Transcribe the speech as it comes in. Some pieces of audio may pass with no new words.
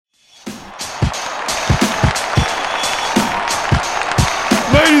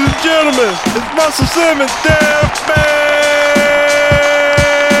gentlemen, it's Russell Simmons, Deathbed!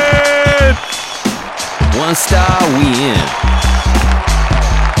 1 star, we in.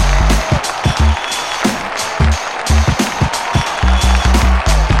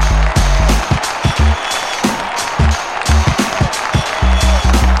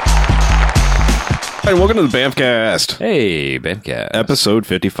 Hey, welcome to the Bamfcast. Hey, Bamcast. Episode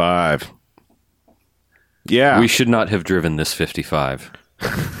 55. Yeah. We should not have driven this 55.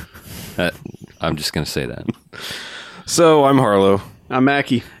 I'm just going to say that. So, I'm Harlow. I'm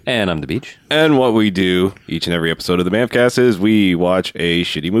Mackie. And I'm the Beach. And what we do each and every episode of the Bamfcast is we watch a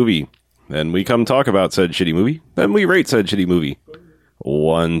shitty movie. Then we come talk about said shitty movie. Then we rate said shitty movie.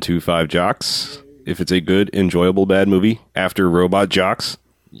 1 to 5 jocks. If it's a good, enjoyable bad movie, after Robot Jocks.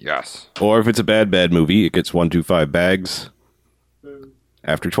 Yes. Or if it's a bad movie, it gets 1 to 5 bags.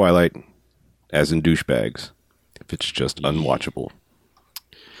 After Twilight, as in douchebags. If it's just unwatchable.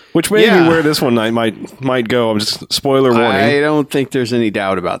 Which may be where this one might go. I'm just spoiler warning. I don't think there's any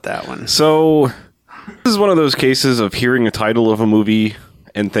doubt about that one. So, this is one of those cases of hearing a title of a movie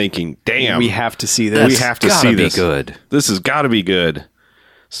and thinking, damn. We have to see this. We have to see this. Good. This has got to be good.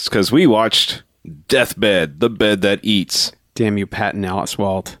 Because we watched Deathbed, the bed that eats. Damn you, Patton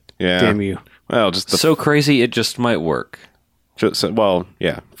Oswalt. Yeah. Damn you. Well, just So crazy, it just might work. From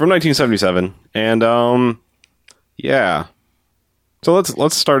 1977, and yeah. So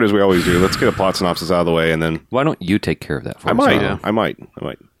let's start as we always do. Let's get a plot synopsis out of the way, and then Why don't you take care of that for I us? might. Harlow? I might.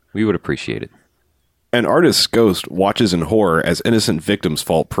 We would appreciate it. An artist's ghost watches in horror as innocent victims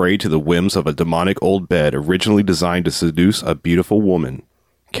fall prey to the whims of a demonic old bed originally designed to seduce a beautiful woman.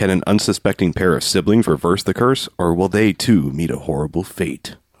 Can an unsuspecting pair of siblings reverse the curse, or will they too meet a horrible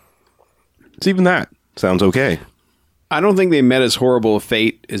fate? It's even that. Sounds okay. I don't think they met as horrible a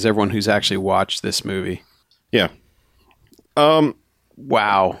fate as everyone who's actually watched this movie. Yeah.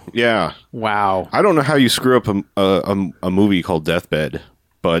 Wow. Yeah. Wow. I don't know how you screw up a movie called Deathbed,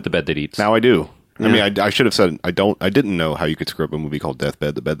 but The bed that eats. now I do. Yeah. I mean, I should have said I didn't know how you could screw up a movie called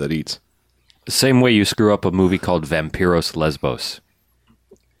Deathbed, the bed that eats. The same way you screw up a movie called Vampiros Lesbos.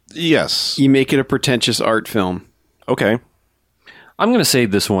 Yes. You make it a pretentious art film. Okay. I'm going to say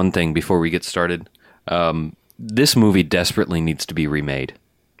this one thing before we get started. This movie desperately needs to be remade.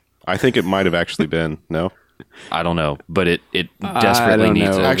 I think it might have actually been. No. I don't know, but it desperately don't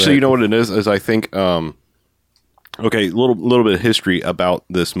needs know. it. Actually, you know what it is I think okay, a little bit of history about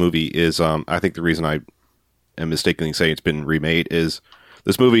this movie is I think the reason I am mistakenly saying it's been remade is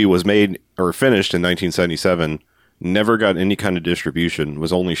this movie was made or finished in 1977, never got any kind of distribution,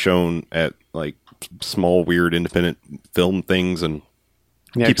 was only shown at like small weird independent film things and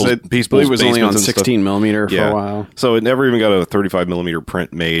Yeah, people's I believe it was only on basements and stuff. 16 millimeter for a while. So it never even got a 35 millimeter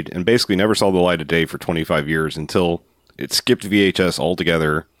print made, and basically never saw the light of day for 25 years until it skipped VHS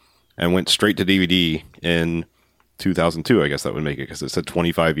altogether and went straight to DVD in 2002. I guess that would make it because it said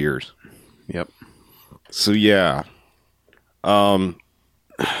 25 years. Yep. So yeah,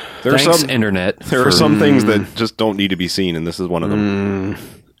 Thanks, Internet. There are some things that just don't need to be seen, and this is one of them.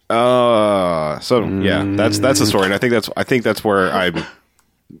 Yeah, that's the story, and I think that's where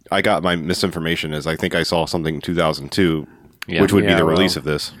I got my misinformation. Is I think I saw something in 2002, which would be the release of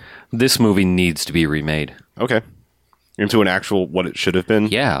this. This movie needs to be remade. Okay, into an actual what it should have been.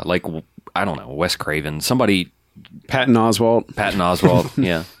 Yeah, like, I don't know, Wes Craven, somebody, Patton Oswalt. Patton Oswalt,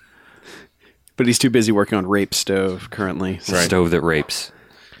 yeah. But he's too busy working on Rape Stove currently. So. Stove that rapes.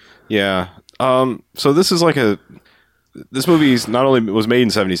 Yeah. So this is like this movie not only was made in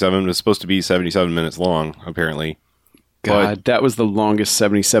 77, it was supposed to be 77 minutes long, apparently. God, that was the longest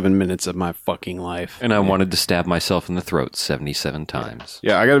 77 minutes of my fucking life. And I wanted to stab myself in the throat 77 times.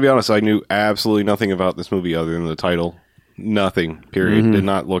 Yeah, I got to be honest. I knew absolutely nothing about this movie other than the title. Nothing. Period. Did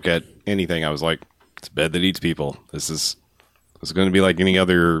not look at anything. I was like, it's a bed that eats people. This is going to be like any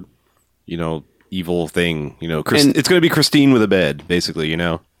other, evil thing. It's going to be Christine with a bed, basically.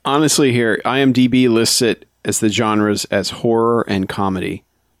 Honestly, here, IMDb lists it as the genres as horror and comedy.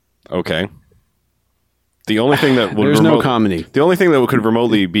 Okay. The only thing that would There's no comedy. The only thing that could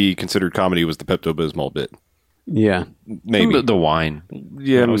remotely be considered comedy was the Pepto-Bismol bit. Yeah. Maybe. The wine.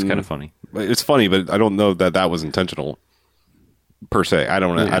 Yeah, That was kind of funny. It's funny, but I don't know that was intentional per se. I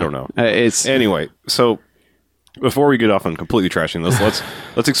don't know. It's Anyway, so before we get off on completely trashing this,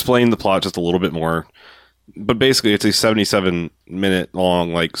 let's explain the plot just a little bit more. But basically, it's a 77-minute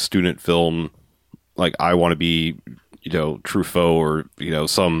long like student film. Like I want to be, Truffaut or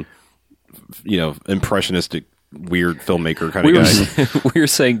some, impressionistic weird filmmaker kind of guy. We were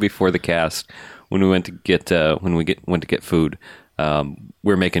saying before the cast when we went to get went to get food.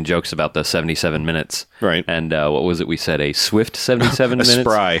 we're making jokes about the 77 minutes. Right. And what was it we said? A swift 77 minutes?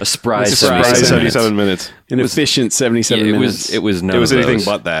 spry. A spry A spry 77 77 minutes. An efficient 77 Yeah, minutes. It was none It was of anything those.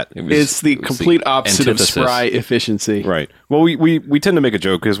 but that. It's the complete opposite of antithesis. spry efficiency. Right. Well, we tend to make a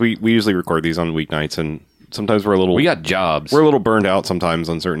joke because we usually record these on weeknights, and sometimes we're a We got jobs. little burned out sometimes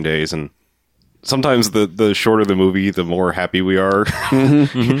on certain days, and sometimes the shorter the movie, the more happy we are.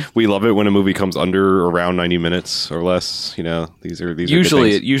 We love it when a movie comes under around 90 minutes or less. You know, these are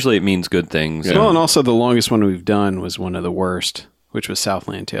Usually good things. it means good things. Yeah. Well, and also the longest one we've done was one of the worst, which was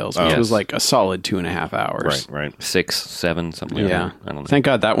Southland Tales, which Yes. was like a solid 2.5 hours. Right. 6, 7, something like Yeah. that. I don't know. Thank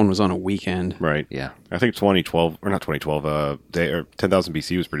God that one was on a weekend. Right. Yeah, I think 2012 or not 2012. 10,000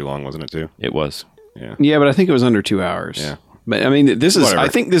 BC was pretty long, wasn't it too? it was. Yeah. Yeah, but I think it was under 2 hours. Yeah. But I mean, this is. Whatever. I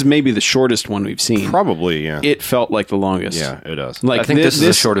think this may be the shortest one we've seen. Probably. Yeah. It felt like the longest. Yeah. It does. Like I think this is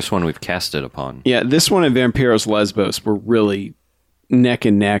the shortest one we've casted upon. Yeah, this one and Vampiros Lesbos were really neck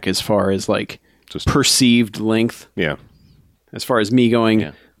and neck as far as like Just- perceived length. Yeah. As far as me going,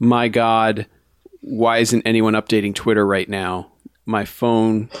 Yeah. my God, why isn't anyone updating Twitter right now? My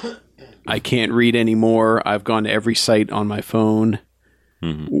phone, I can't read anymore. I've gone to every site on my phone.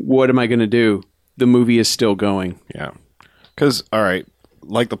 What am I going to do? The movie is still going. Yeah. Because, all right,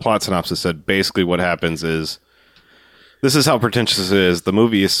 like the plot synopsis said, basically what happens is this is how pretentious it is. The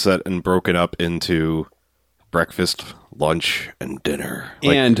movie is set and broken up into breakfast, lunch, and dinner.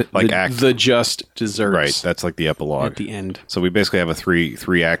 And like act. the just desserts Right. That's like the epilogue. at the end. So we basically have a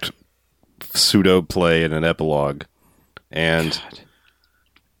three act pseudo play and an epilogue. And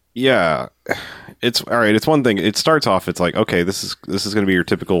yeah, it's all right. It's one thing. It starts off. It's like, okay, this is going to be your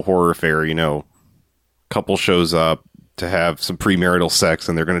typical horror affair. You know, couple shows up to have some premarital sex,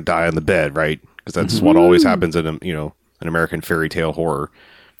 and they're going to die on the bed, right? Because that's what always happens in an American fairy tale horror.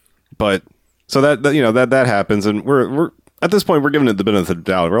 But so that happens, and we're at this point we're giving it the benefit of the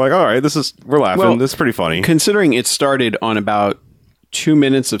doubt. We're like, all right, we're laughing. Well, this is pretty funny. Considering it started on about 2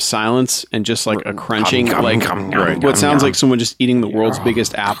 minutes of silence and just like a crunching, like right. what sounds like someone just eating the world's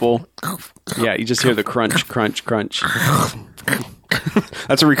biggest apple. Yeah, you just hear the crunch, crunch, crunch.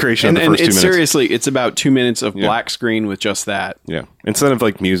 That's a recreation And, of the and first 2 it's minutes. seriously, it's about 2 minutes of black screen with just that. Yeah, instead of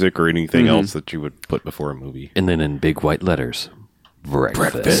like music or anything else that you would put before a movie. And then in big white letters,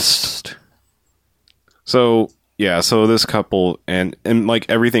 breakfast. So yeah, so this couple and like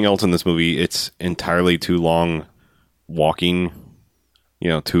everything else in this movie, it's entirely too long walking,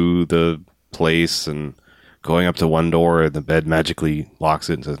 to the place and going up to one door and the bed magically locks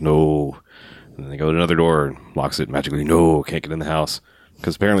it and says no. And then they go to another door and locks it magically. No, can't get in the house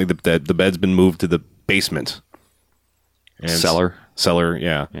because apparently the bed's been moved to the basement. And cellar,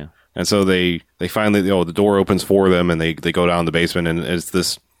 yeah. And so they finally, the door opens for them and they go down the basement and it's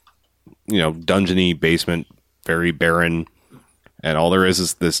this, dungeony basement, very barren, and all there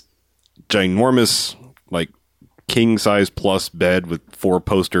is this ginormous, like king size plus bed with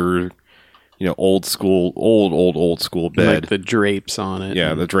 4-poster, old school bed. Like the drapes on it.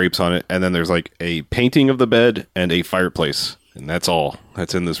 Yeah, the drapes on it, and then there's like a painting of the bed and a fireplace, and that's all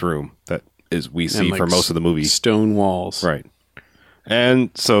that's in this room. That is we see like for most of the movie. Stone walls. Right. And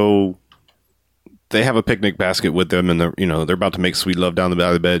so they have a picnic basket with them, and they're about to make sweet love down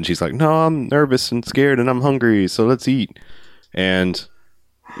the bed, and she's like, "No, I'm nervous and scared, and I'm hungry, so let's eat." And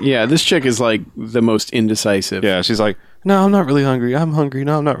Yeah, this chick is like the most indecisive. yeah, she's like, "No, I'm not really hungry. I'm hungry.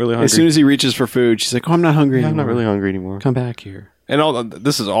 No, I'm not really hungry. As soon as he reaches for food, she's like, "Oh, I'm not hungry anymore. I'm not really hungry anymore." Come back here." And all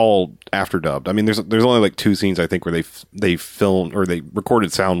this is all after dubbed. I mean, there's only like 2 scenes I think where they filmed or they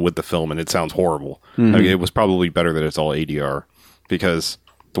recorded sound with the film, and it sounds horrible. I mean, it was probably better that it's all ADR because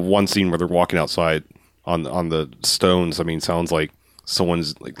the one scene where they're walking outside on the stones, I mean, sounds like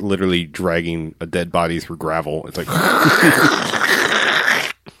someone's like literally dragging a dead body through gravel. It's like,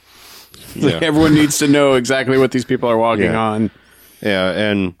 yeah. Everyone needs to know exactly what these people are walking Yeah. on. Yeah,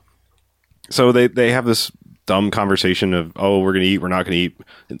 and so they have this dumb conversation of, oh, we're going to eat, we're not going to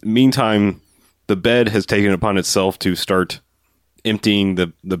eat. Meantime, the bed has taken it upon itself to start emptying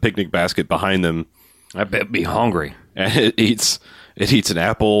the picnic basket behind them, I bet be hungry. and it eats an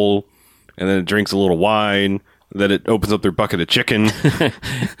apple, and then it drinks a little wine. Then it opens up their bucket of chicken.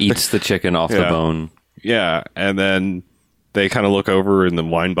 Eats the chicken off the Yeah. bone. Yeah, and then they kind of look over, and the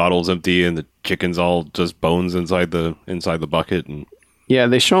wine bottle's empty, and the chicken's all just bones inside the bucket, and Yeah,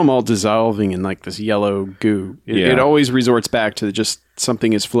 they show them all dissolving in like this yellow goo. Yeah. It always resorts back to just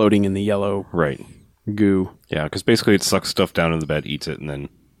something is floating in the yellow right. goo. Yeah, because basically it sucks stuff down in the bed, eats it, and then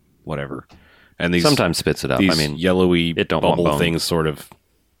whatever. And these Sometimes spits it out. these I mean, yellowy it don't want bubble bone. things sort of.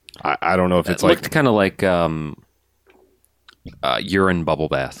 I don't know if it's it looked like kind of like urine bubble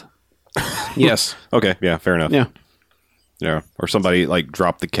bath. Yes. okay, yeah, fair enough. Yeah. Yeah, or somebody like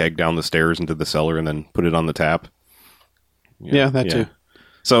dropped the keg down the stairs into the cellar and then put it on the tap. Yeah, that too.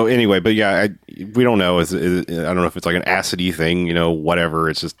 So anyway, but yeah, we don't know. I don't know if it's like an acidy thing, whatever.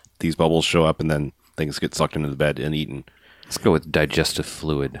 It's just these bubbles show up and then things get sucked into the bed and eaten. Let's go with digestive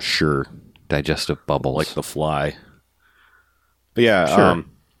fluid. Sure. Digestive bubbles. Like the fly. But yeah, Sure.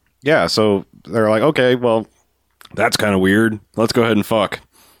 yeah, so they're like, okay, well, that's kind of weird. Let's go ahead and fuck.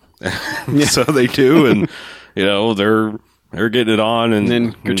 So they do, and they're getting it on, and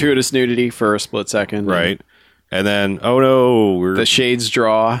then gratuitous nudity for a split second. right, and then oh no, The shades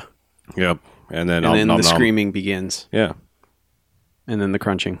draw, yep, and then the screaming begins, yeah, and then the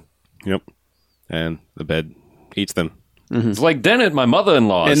crunching. yep, and the bed eats them. It's like Dennett, my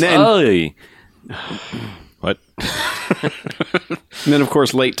mother-in-law. And then- Oy. What? And then, of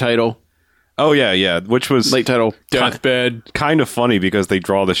course, late title, Oh yeah, which was deathbed. kind of funny because they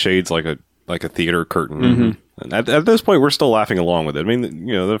draw the shades like a theater curtain. And at this point, we're still laughing along with it. I mean,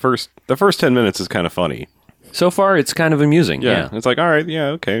 the first 10 minutes is kind of funny. So far, it's kind of amusing. Yeah. It's like, all right, yeah,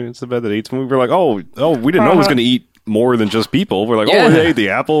 okay, it's the bed that eats. And we were like, oh, we didn't know it was going to eat more than just people. We're like, Yeah. it ate the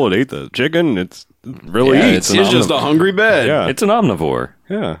apple, it ate the chicken. It really Yeah, eats. It's just a hungry bed. Yeah, It's an omnivore.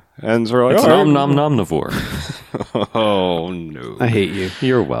 yeah. And so we're like, It's all an right. omnivore. Oh no, I hate you.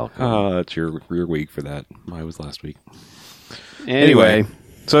 You're welcome. it's your week for that. Mine was last week. Anyway,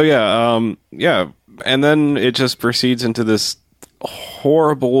 So yeah, and then it just proceeds into this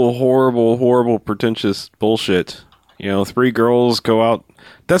horrible, pretentious bullshit. 3 girls go out.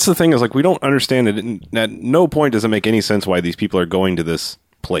 That's the thing is like we don't understand it. At no point does it make any sense why these people are going to this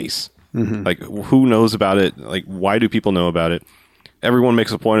place. Like who knows about it? Like why do people know about it? Everyone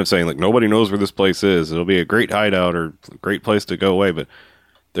makes a point of saying like nobody knows where this place is. It'll be a great hideout or a great place to go away. But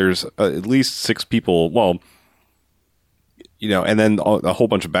there's at least 6 people. Well. And then a whole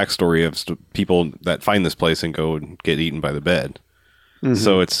bunch of backstory of people that find this place and go and get eaten by the bed.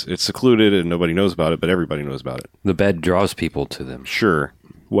 So it's secluded and nobody knows about it, but everybody knows about it. The bed draws people to them. Sure,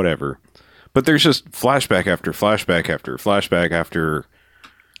 whatever. But there's just flashback after flashback after flashback after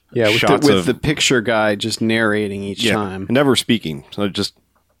shots with of the picture guy just narrating each time. never speaking. So just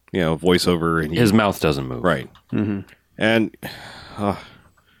voiceover and His mouth doesn't move. right. And I'm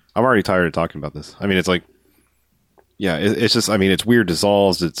already tired of talking about this. I mean, it's like. Yeah, it's just, I mean, it's weird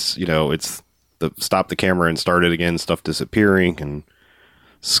dissolves. It's, it's the stop the camera and start it again, stuff disappearing and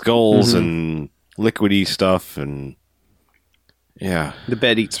skulls and liquidy stuff. And yeah. The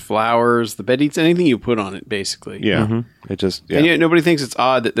bed eats flowers. The bed eats anything you put on it, basically. Yeah. It just, yeah. And yet nobody thinks it's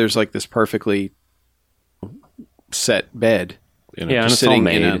odd that there's like this perfectly set bed Yeah, and just it's all sitting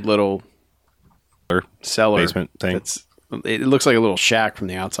in a made. little cellar basement thing. It looks like a little shack from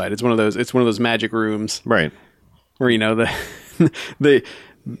the outside. It's one of those magic rooms Right. where the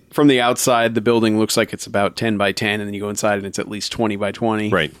from the outside the building looks like it's about 10 by 10, and then you go inside and it's at least 20 by 20.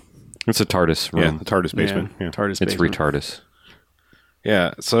 Right. It's a TARDIS room. Yeah. The TARDIS basement. Yeah. TARDIS It's basement. retardis.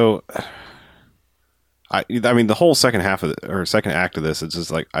 Yeah. So, I mean, the whole second act of this, it's just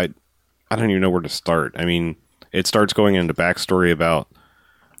like, I don't even know where to start. I mean, it starts going into backstory about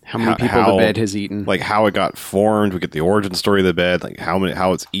How many people the bed has eaten. like how it got formed. We get the origin story of the bed, like how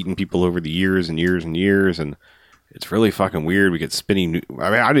it's eaten people over the years and years and years, and it's really fucking weird. We get spinny. I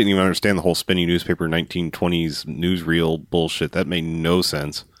mean, I didn't even understand the whole spinny newspaper 1920s newsreel bullshit. That made no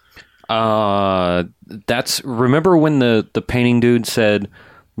sense. Remember when the painting dude said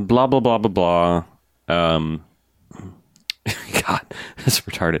blah blah blah blah blah. God, that's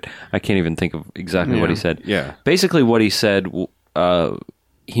retarded. I can't even think of exactly what he said. Yeah. Basically, what he said,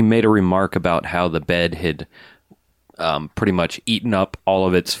 he made a remark about how the bed had pretty much eaten up all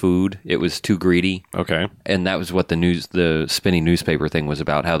of its food. It was too greedy. Okay. And that was what the spinny newspaper thing was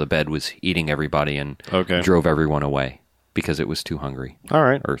about, how the bed was eating everybody and drove everyone away because it was too hungry. All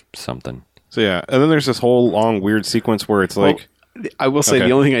right. Or something. So yeah, and then there's this whole long weird sequence where it's like, I will say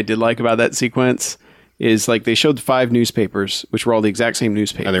the only thing I did like about that sequence is like they showed 5 newspapers, which were all the exact same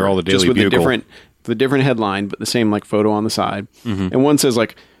newspaper. And they were all the just Daily with Bugle. the different headline, but the same like photo on the side. And one says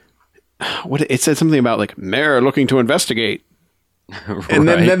like, what it said something about like mayor looking to investigate. And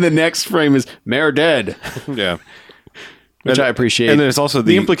then the next frame is mayor dead, yeah, which I appreciate. And there's also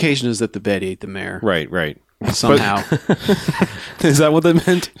the implication is that the bed ate the mayor right. somehow. Is that what that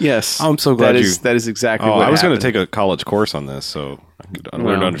meant? Yes, I'm so glad that is exactly Oh, what I was going to happened. take a college course on this, so I could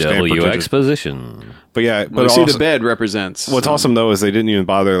learn to understand. W pretentious- exposition. But yeah, Well, but see, also, the bed represents. what's awesome though is they didn't even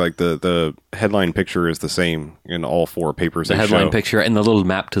bother. Like the headline picture is the same in all 4 papers. The they headline show. picture and the little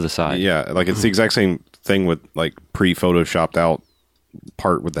map to the side. Yeah, like it's the exact same thing with like pre-photoshopped out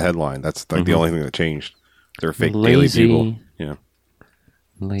part with the headline. That's like the only thing that changed. They're fake Daily Lazy. Bugle. Yeah.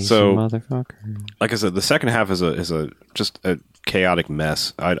 Lazy So- motherfucker. Like I said, the second half is just a chaotic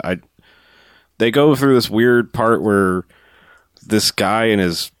mess. They go through this weird part where this guy and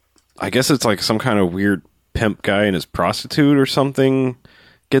his, I guess it's like some kind of weird pimp guy and his prostitute or something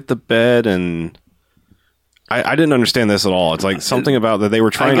get the bed, and I didn't understand this at all. It's like something about that they were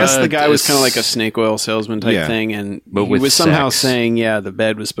I trying guess to. the guy was kind of like a snake oil salesman type Yeah. thing, and But he with was somehow sex. saying, the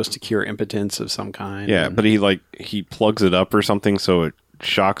bed was supposed to cure impotence of some kind. Yeah, And- but he plugs it up or something so it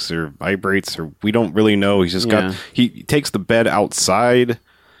shocks or vibrates, or we don't really know. He's just Yeah. he takes the bed outside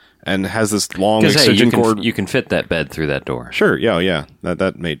and has this long Because hey, extension cord. you can fit that bed through that door. Sure, yeah.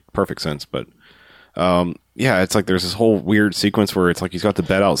 That made perfect sense, but yeah, it's like there's this whole weird sequence where it's like he's got the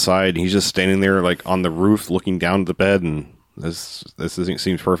bed outside and he's just standing there like on the roof looking down at the bed, and this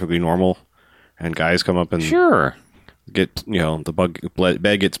seems perfectly normal. And guys come up and Sure. get, the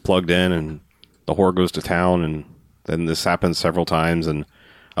bed gets plugged in and the whore goes to town, and then this happens several times, and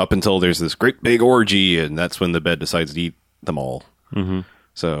up until there's this great big orgy, and that's when the bed decides to eat them all. Mm-hmm.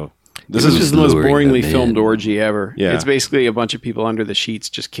 So this This is is the most luring boringly them in. filmed orgy ever. Yeah. It's basically a bunch of people under the sheets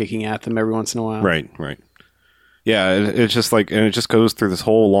just kicking at them every once in a while. right. Yeah, it's just like, and it just goes through this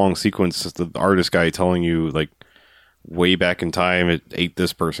whole long sequence. Just the artist guy telling you like way back in time it ate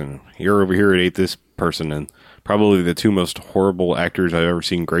this person. Here over here it ate this person, and probably the two most horrible actors I've ever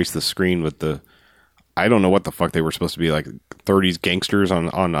seen grace the screen with the. I don't know what the fuck they were supposed to be, like 30s gangsters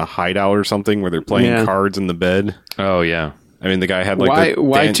on a hideout or something where they're playing Yeah. cards in the bed. Oh yeah. I mean, the guy had like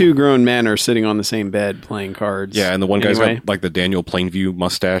Why two grown men are sitting on the same bed playing cards? Yeah, and the one guy's anyway? got like the Daniel Plainview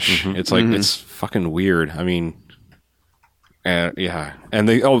mustache. It's like it's fucking weird. I mean, yeah, and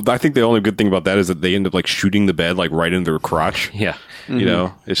I think the only good thing about that is that they end up like shooting the bed like right in their crotch. Yeah. You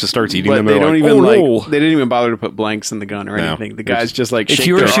know, it just starts eating But them. they They're don't like, even oh, no. they didn't even bother to put blanks in the gun or No. anything. The guy's just like If shake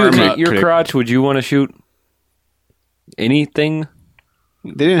you were their shooting arm at up. your click. crotch, would you want to shoot anything?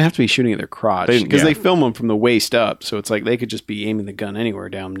 They didn't have to be shooting at their crotch They- because yeah. they film them from the waist up, so it's like they could just be aiming the gun anywhere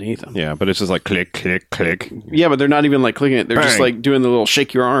down beneath them. Yeah, but it's just like click, click, click. Yeah, but they're not even like clicking it. They're just Bang. like doing the little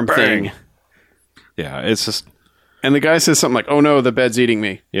shake your arm Bang. thing. Yeah, it's just And the guy says something like, "Oh no, the bed's eating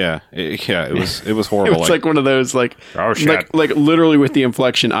me." it was It horrible. was like one of those like, Oh, shit. like literally with the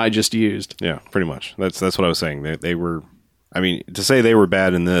inflection I just used. yeah, pretty much. That's what I was saying. They were. I mean, to say they were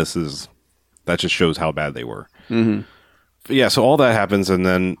bad in this that just shows how bad they were. Mm-hmm. Yeah, so all that happens, and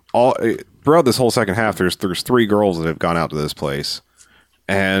then throughout this whole second half, there's three girls that have gone out to this place,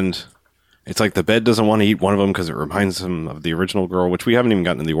 and it's like the bed doesn't want to eat one of them because it reminds him of the original girl, which we haven't even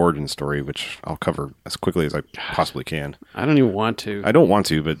gotten to the origin story, which I'll cover as quickly as I possibly can. I don't even want to. I don't want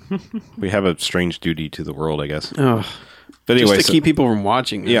to, but we have a strange duty to the world, I guess. Ugh. But anyway, Just to keep people from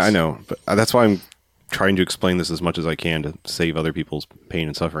watching this. yeah, I know, but that's why I'm trying to explain this as much as I can to save other people's pain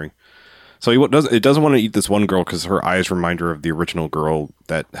and suffering. So it doesn't want to eat this one girl because her eyes remind her of the original girl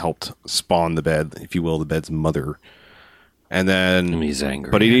that helped spawn the bed, if you will, the bed's mother. And then, He's angry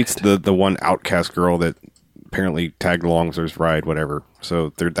but he at eats the one outcast girl that apparently tagged along with his ride, whatever. So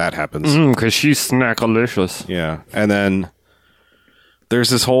that happens. Because she's snackalicious. Yeah, and then there's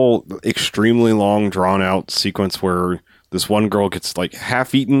this whole extremely long, drawn out sequence where this one girl gets like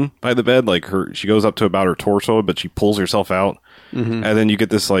half eaten by the bed, like she goes up to about her torso, but she pulls herself out, and then you get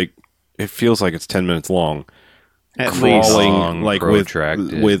this like it feels like it's 10 minutes long, At least. crawling Long, like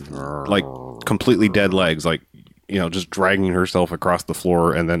protracted. with like completely dead legs, like just dragging herself across the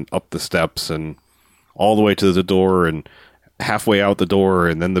floor and then up the steps and all the way to the door and halfway out the door,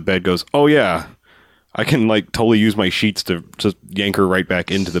 and then the bed goes, oh yeah, I can like totally use my sheets to just yank her right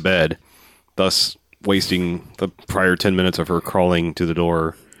back into the bed, thus wasting the prior 10 minutes of her crawling to the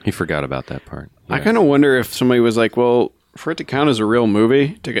door. He forgot about that part. I kind of wonder if somebody was like, well, for it to count as a real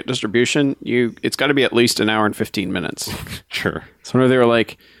movie to get distribution, it's got to be at least an hour and 15 minutes. Sure. So whenever they were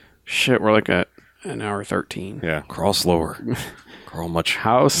like, shit, we're like at an hour 13. Yeah. Crawl slower. Crawl much.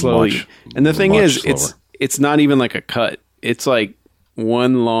 How slowly? much, And the thing much is, slower. it's not even like a cut. It's like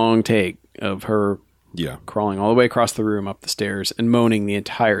one long take of her Yeah. crawling all the way across the room, up the stairs, and moaning the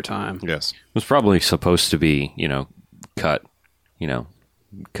entire time. Yes. It was probably supposed to be,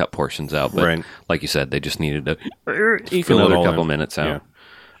 cut portions out. But Right. like you said, they just needed to eke Fill it another all couple in. minutes out. Yeah.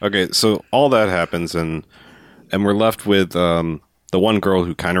 Okay, so all that happens, and we're left with the one girl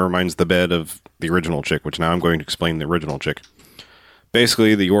who kind of reminds the bed of the original chick, which now I'm going to explain the original chick.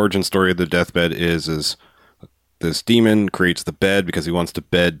 Basically, the origin story of the deathbed is this demon creates the bed because he wants to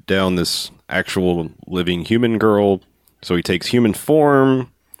bed down this actual living human girl. So he takes human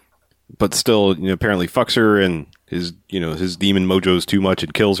form, but still, apparently fucks her, and his demon mojo's too much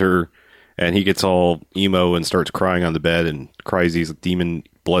and kills her, and he gets all emo and starts crying on the bed and cries these demon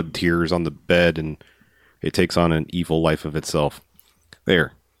blood tears on the bed, and it takes on an evil life of itself.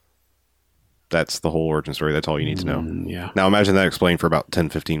 There. That's the whole origin story. That's all you need to know. Yeah. Now imagine that explained for about 10,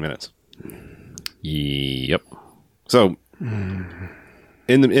 15 minutes. Yep. So,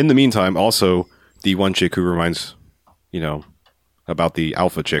 in the meantime, also, the one chick who reminds, about the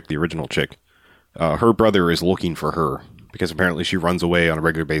alpha chick, the original chick, her brother is looking for her because apparently she runs away on a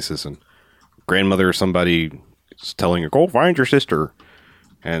regular basis, and grandmother or somebody is telling her, go find your sister.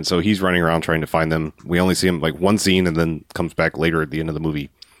 And so he's running around trying to find them. We only see him like one scene and then comes back later at the end of the movie.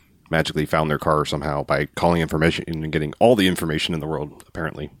 Magically found their car somehow by calling information and getting all the information in the world,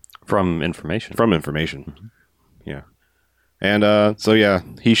 apparently. From information. Mm-hmm. Yeah. And so, yeah,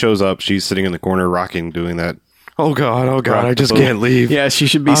 he shows up. She's sitting in the corner rocking, doing that. Oh, God, I just can't leave. Yeah, she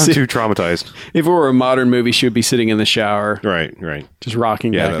should be I'm too traumatized. If it were a modern movie, she would be sitting in the shower. Right. Just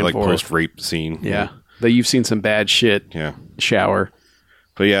rocking back that, and like forth. post-rape scene. Yeah. But you've seen some bad shit. Yeah. Shower.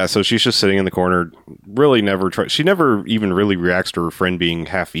 But yeah, so she's just sitting in the corner, really she never even really reacts to her friend being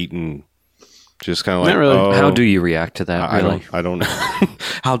half-eaten. Just kind of like, Not really. oh, How do you react to that, really? I don't know.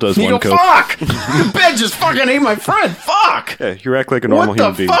 How does You one go, cope? fuck! The bed just fucking ate my friend. Fuck! Yeah, you act like a normal What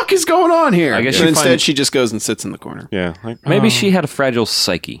human the being. fuck is going on here? I guess And you instead, find- she just goes and sits in the corner. Yeah. Like, Maybe she had a fragile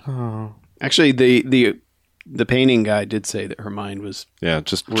psyche. Actually, the painting guy did say that her mind was... yeah,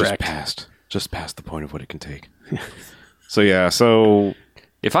 just wrecked. past the point of what it can take. So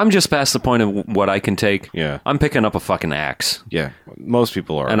If I'm just past the point of what I can take, Yeah. I'm picking up a fucking axe. yeah, most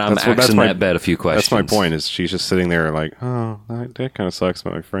people are. And I'm axing that bed a few questions. That's my point, is she's just sitting there like, oh, that kind of sucks,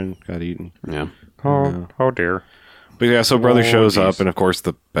 but my friend got eaten. Yeah. Oh dear. But yeah, so brother shows geez. up, and of course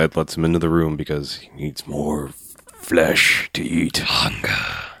the bed lets him into the room because he needs more flesh to eat. Hunger.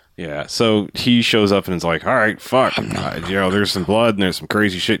 Yeah, so he shows up and is like, all right, fuck. There's some blood and there's some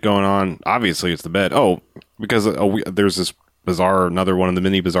crazy shit going on. Obviously, it's the bed. Oh, because there's this another one of the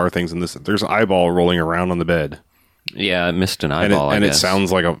many bizarre things in this. There's an eyeball rolling around on the bed. Yeah, I missed an eyeball, And I it guess.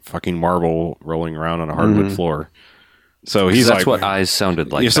 sounds like a fucking marble rolling around on a hardwood floor. So he's That's like, what eyes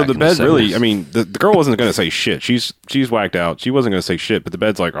sounded like. yeah, so back the in bed 70s. really, I mean, the girl wasn't going to say shit. She's whacked out. She wasn't going to say shit, but the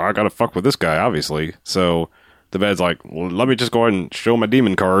bed's like, oh, I got to fuck with this guy, obviously. So the bed's like, well, let me just go ahead and show my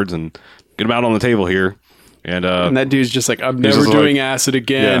demon cards and get them out on the table here. And that dude's just like, I'm he's never just doing like- acid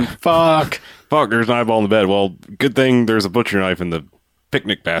again. Yeah. Fuck. fuck, there's an eyeball in the bed. Well, good thing there's a butcher knife in the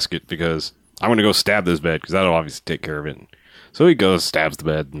picnic basket because I'm going to go stab this bed because that'll obviously take care of it. So he goes, stabs the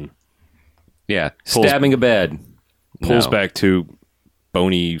bed, and Yeah, stabbing a bed. pulls No. back two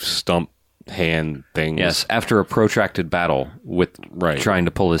bony stump hand things. Yes, after a protracted battle with Right. trying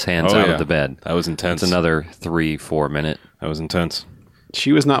to pull his hands Oh, out yeah. of the bed. That was intense. It's another 3-4 minute. That was intense.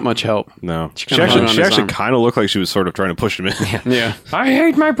 She was not much help. No. She kinda hung on actually his arm. kind of looked like she was sort of trying to push him in. Yeah. I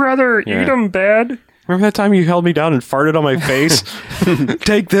hate my brother. Yeah. Eat him, bed. Remember that time you held me down and farted on my face?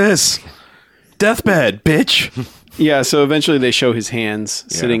 Take this. Deathbed, bitch. Yeah, so eventually they show his hands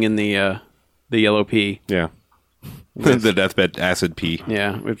sitting in the yellow pea. Yeah. The deathbed acid pee.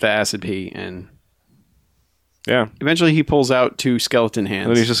 Yeah, with the acid pea. And Yeah. eventually he pulls out two skeleton And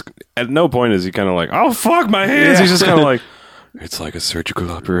hands. he's just, at no point is he kind of like, oh, fuck my hands. Yeah. He's just kind of like, it's like a surgical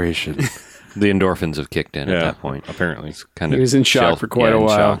operation. The endorphins have kicked in Yeah, at that point. apparently. Kind He was in shock for quite a in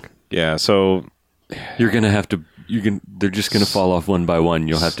while. shock. Yeah, so You're gonna have to. They're just gonna fall off one by one.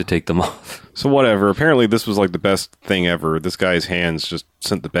 You'll have to take them off. whatever. Apparently this was like the best thing ever. This guy's hands just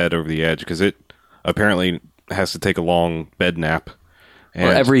sent the bed over the edge because it apparently has to take a long bed nap. And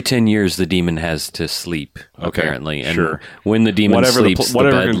Well, every 10 years, the demon has to sleep. Okay, Apparently, and sure. when the demon sleeps,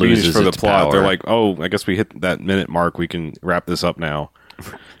 whatever the bed convenience loses for the its plot. power. They're like, oh, I guess we hit that minute mark. We can wrap this up now.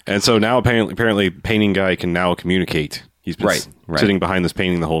 And so now apparently painting guy can now communicate. He's been Right. sitting behind this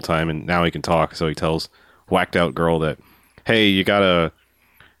painting the whole time, and now he can talk. So he tells whacked out girl that, hey, you gotta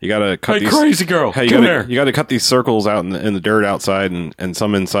cut these crazy girl, Hey, come here. you gotta cut these circles out in the dirt outside and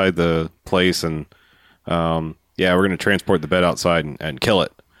some inside the place, and yeah, we're gonna transport the bed outside and kill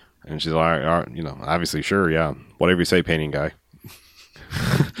it. And she's like, all right, obviously, sure, yeah, whatever you say, painting guy.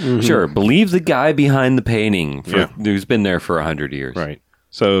 Sure, believe the guy behind the painting who's been there for 100 years. Right.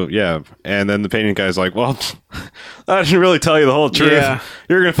 So, yeah. And then the painting guy's like, well, I didn't really tell you the whole truth. Yeah.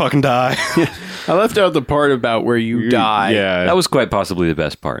 You're going to fucking die. I left out the part about where you die. Yeah. That was quite possibly the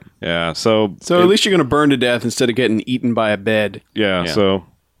best part. yeah. So, So at least you're going to burn to death instead of getting eaten by a bed. yeah. Yeah. So,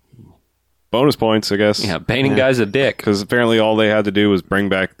 bonus points, I guess. Yeah, painting guy's a dick. Because apparently all they had to do was bring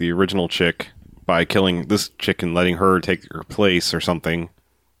back the original chick by killing this chick and letting her take her place or something.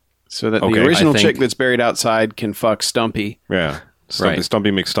 So that Okay, the original I think- chick that's buried outside can fuck Stumpy. Yeah. Right.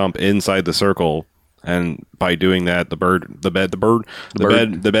 Stumpy McStump inside the circle. And by doing that, the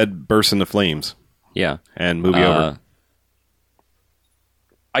bed bursts into flames. Yeah. And movie over.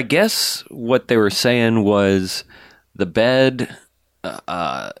 I guess what they were saying was the bed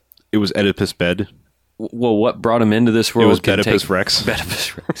It was Oedipus Bed. Well, what brought him into this world? It was can Oedipus take- Rex.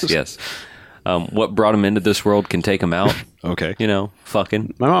 Oedipus Rex, yes. What brought him into this world can take him out. Okay. You know,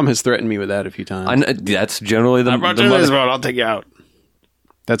 fucking. My mom has threatened me with that a few times. That's generally the mother. world, I'll take you out.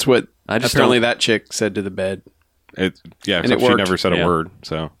 That's what I just apparently don't- that chick said to the bed. And it she worked. never said a Yeah. word.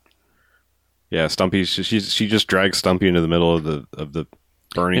 So, yeah, Stumpy. She just drags Stumpy into the middle of the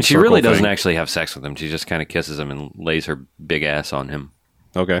burning. And she circle really doesn't thing. actually have sex with him. She just kind of kisses him and lays her big ass on him.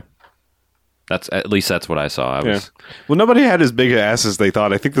 Okay. That's at least that's what I saw. I Yeah. was Well, nobody had as big an ass as they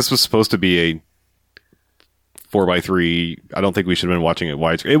thought. I think this was supposed to be a 4:3. I don't think we should have been watching it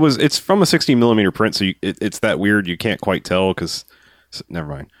widescreen. It's from a 16mm print, so it's that weird. You can't quite tell because. Never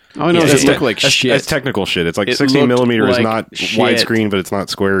mind. All I know is it looked like shit. That's technical shit. It's like It 16mm is looked not like shit. widescreen, but it's not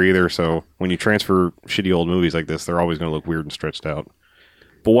square either. So when you transfer shitty old movies like this, they're always going to look weird and stretched out.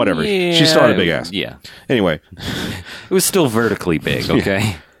 But whatever. She still had a big ass. Yeah, Anyway. it was still vertically big.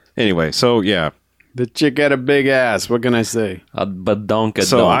 Okay, Anyway. So yeah. The chick had a big ass. What can I say? a badonka.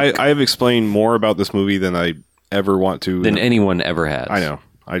 So I have explained more about this movie than I ever want to. than anyone ever has. I know.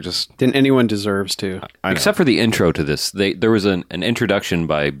 I just. Than anyone deserves to. I know. Except for the intro to this. There was an introduction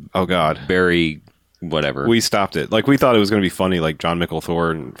by Oh God. Barry, whatever. We stopped it. Like we thought it was going to be funny, like John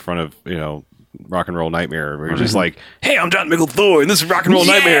Thor in front of Rock and Roll Nightmare. Where you're just like, "Hey, I'm John Thor, and this is Rock and Roll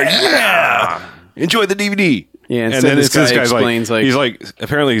Nightmare. Yeah, enjoy the DVD." Yeah, and instead then this it's this guy guy's explains, like- he's like,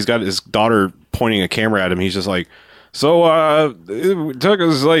 apparently he's got his daughter pointing a camera at him. He's just like, so it took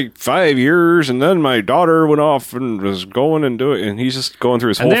us like 5 years, and then my daughter went off and was going and doing, and he's just going through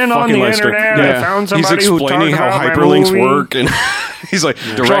his whole then on fucking the life story. internet, I found somebody he's who explaining talked how about my hyperlinks movie. work, and he's like,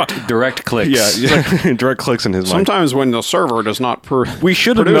 direct clicks. yeah, direct clicks in his mind. Sometimes when the server does not We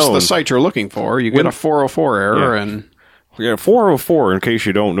should have produce known. the site you're looking for, you get a 404 error, Yeah. and Yeah, 404. In case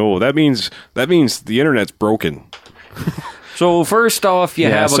you don't know, that means the internet's broken. So first off, you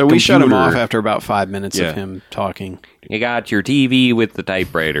have a so we shut him computer. off after about 5 minutes Yeah. of him talking. You got your TV with the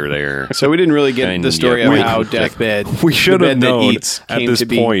typewriter there. So we didn't really get And the story yeah, of we- how Deathbed, We should the have bed that known eats, at came this to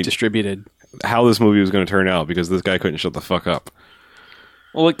be point. distributed. How this movie was going to turn out because this guy couldn't shut the fuck up.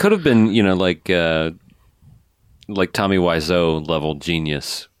 Well, it could have been, like Tommy Wiseau level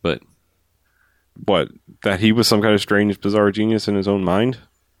genius, but What? That he was some kind of strange, bizarre genius in his own mind?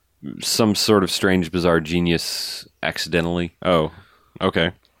 some sort of strange, bizarre genius accidentally. Oh, okay.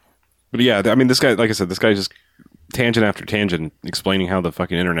 But yeah, I mean, this guy, like I said, this guy's just tangent after tangent explaining how the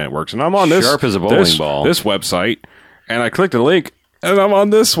fucking internet works. And I'm on this Sharp as a bowling ball. this website, and I clicked a link, and I'm on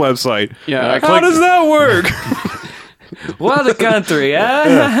this website. Yeah, And I how does that work? What a country,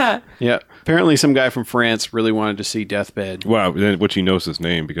 huh? Yeah. Apparently, some guy from France really wanted to see Deathbed. Wow, which he knows his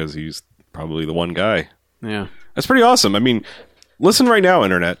name because he's probably the one guy. Yeah. That's pretty awesome. I mean, listen right now,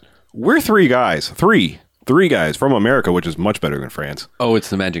 internet. We're three guys, three guys from America, which is much better than France. Oh, it's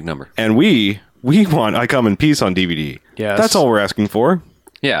the magic number. And we want I Come in Peace on DVD. Yes. That's all we're asking for.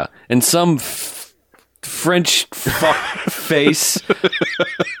 Yeah, and some French fuck face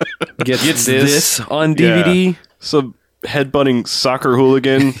gets this on DVD. Yeah. Some headbutting soccer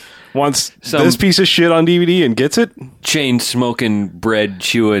hooligan wants Some- this piece of shit on DVD and gets it. Chain smoking, bread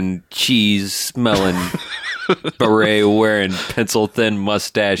chewing, cheese smelling, beret wearing, pencil thin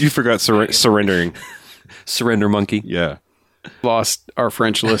mustache, You forgot surrendering. surrender monkey. Yeah. Lost our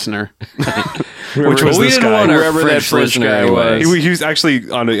French listener. Which was we this didn't guy. want our Whoever that French French listener guy anyway. was. He was actually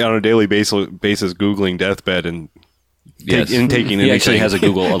on a daily basis Googling Deathbed and Yes. taking He actually anything. has a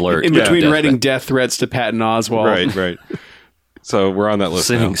Google alert. In Yeah. between Deathbed. writing death threats to Patton Oswalt. Right. So we're on that list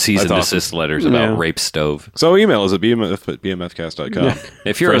Sending now. cease and That's awesome. desist letters about Yeah. rape stove. So email us at bmfcast.com.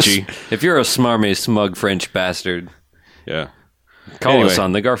 If you're Frenchie. if you're a smarmy, smug French bastard, Yeah. call Anyway. us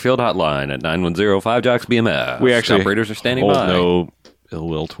on the Garfield hotline at 910-5-JOCKS-BMF. We actually operators are standing hold by. no ill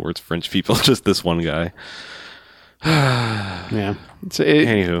will towards French people, just this one guy. Yeah.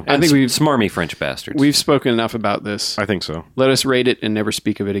 Anywho. I think smarmy French bastards. we've spoken enough about this. I think so. Let us rate it and never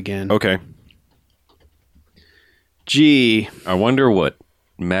speak of it again. Okay. Gee, I wonder what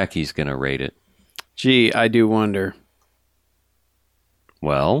Mackey's gonna rate it. I do wonder.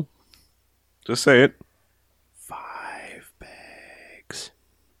 Well, Just say it. 5 bags.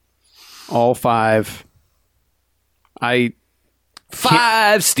 All 5.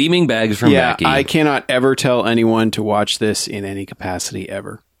 5 steaming bags from Mackey. I cannot ever tell anyone to watch this in any capacity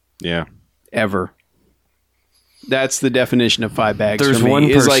ever. Yeah. Ever. That's the definition of 5 bags There's for me. one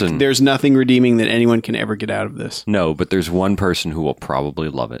Is person- like there's nothing redeeming that anyone can ever get out of this. No, but there's one person who will probably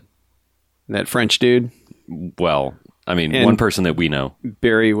love it. That French dude, Well, I mean, And- one person that we know.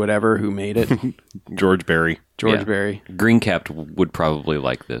 Barry whatever, who made it. George Barry. George Yeah. Barry. Greencapped would probably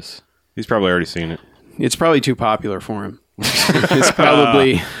like this. He's probably already seen it. It's probably too popular for him. It's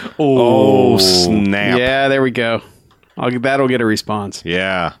probably. Oh, snap. Yeah, there we go. That'll get a response.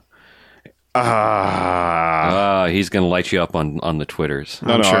 Yeah. He's going to light you up on the Twitters.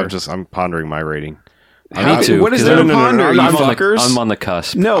 No, sure. I'm pondering my rating. Me too. What is 'cause there to I'm- ponder, I'm you on the- fuckers? I'm on the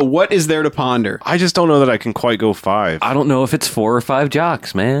cusp. No, what is there to ponder? I just don't know that I can quite go 5. I don't know if it's 4 or 5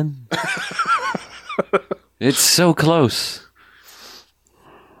 jocks, man. It's so close.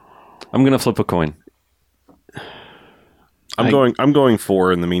 I'm going to flip a coin. I'm going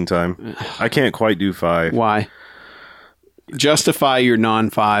 4 in the meantime. I can't quite do 5. Why? Justify your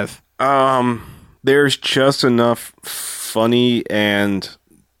non-5. There's just enough funny and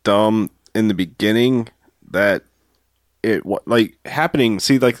dumb in the beginning that like happening.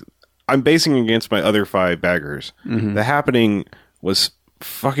 See, like I'm basing it against my other 5 baggers. Mm-hmm. The happening was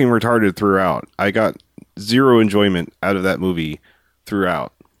fucking retarded throughout. I got 0 enjoyment out of that movie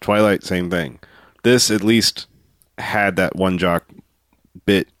throughout. Twilight, same thing. This at least had that one jock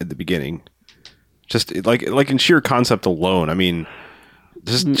bit at the beginning. Just like in sheer concept alone. I mean,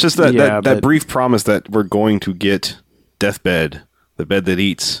 just that brief promise that we're going to get Deathbed, the bed that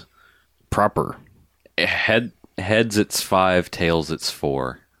eats, proper. Heads it's 5, tails it's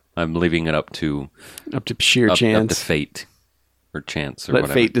 4. I'm leaving it up to sheer chance. Up to fate or chance or Let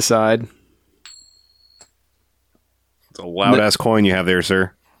whatever. fate decide. It's a loud ass coin you have there,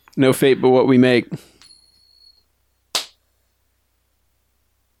 sir. No fate but what we make.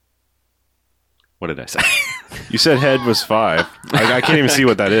 What did I say? You said head was 5. I can't even see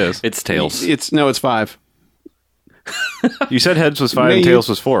what that is. It's tails. It's 5. You said heads was 5 No, and you- tails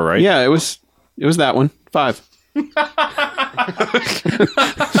was 4, right? Yeah, it was that one. 5.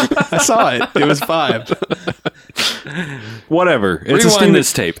 I saw it. It was 5. Whatever. It's Rewind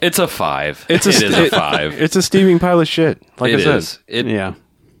this tape. It's a 5. It is a 5. It's a steaming pile of shit. Like It I said. is. Yeah.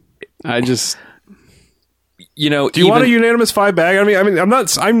 I just You know, Do you want a unanimous 5 bag? I mean, I'm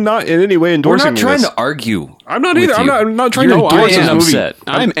not in any way We're endorsing not trying this. to argue. I'm not with either. you. I'm not trying You're to endorse getting this movie. upset.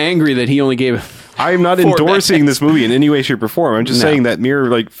 I'm angry that he only gave. I am not 4 endorsing bags. this movie in any way, shape, or form. I'm just No. saying that mere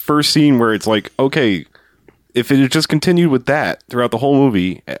like first scene where it's like, okay, if it had just continued with that throughout the whole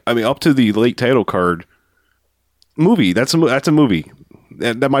movie, I mean, up to the late title card movie, that's a movie.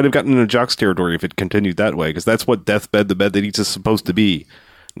 That might have gotten into Jock's territory if it continued that way, because that's what Deathbed, the bed that eats, is supposed to be,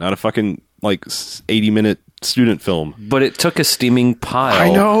 not a fucking like 80-minute student film. But it took a steaming pile I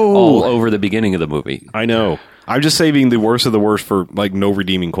know. all over the beginning of the movie. I know. I'm just saving the worst of the worst for like no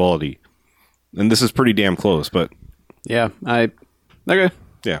redeeming quality, and this is pretty damn close. But Yeah, okay.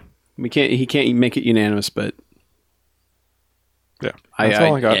 yeah, He can't make it unanimous, but yeah, I- that's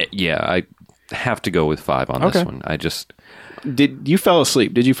all I got. Yeah, I have to go with 5 on this Okay. one. I just did you fell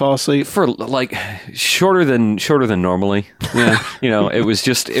asleep? Did you fall asleep? for like shorter than normally. Yeah. You know, it was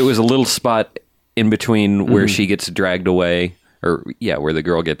a little spot in between where she gets dragged away, or where the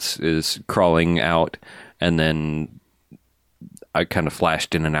girl is crawling out, and then I kind of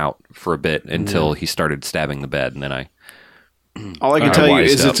flashed in and out for a bit until he started stabbing the bed, and then All I can I tell you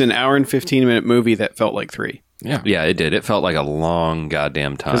wised is up. it's an hour and 15-minute movie that felt like 3. yeah, it did. It felt like a long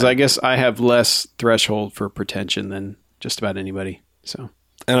goddamn time. Because I guess I have less threshold for pretension than just about anybody. So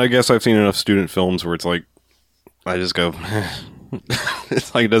And I guess I've seen enough student films where it's like, I just go,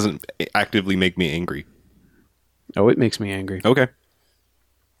 it's like it doesn't actively make me angry. it makes me angry. Okay.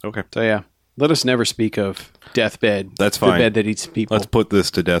 So yeah, let us never speak of Deathbed. That's The fine. bed that eats people. Let's put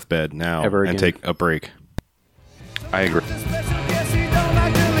this to deathbed now Ever and again. take a break. I agree. Guess he don't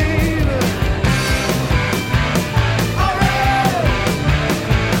like to leave. Alright.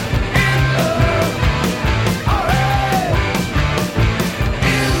 In love. Alright.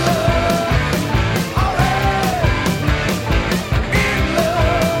 In love. Alright. In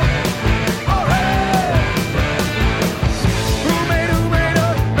love. Alright. Who made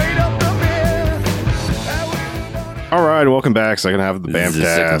up the myth that we were gonna All right, welcome back. Second half of the The second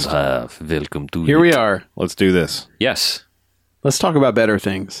Bamcast. half. Welcome to Here we are. Let's do this. Yes. Let's talk about better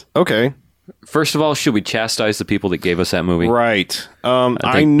things. Okay. First of all, should we chastise the people that gave us that movie? Right. I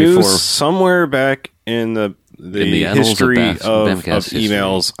think knew before- somewhere back in the the annals of history Bamcast of history.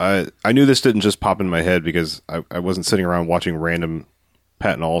 emails, I knew this didn't just pop in my head because I wasn't sitting around watching random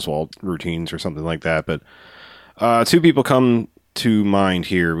Patton Oswalt routines or something like that. But 2 people come to mind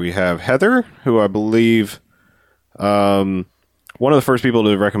here. We have Heather, who I believe one of the first people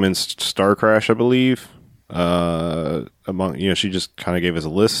to recommend Star Crash, I believe. She just kind of gave us a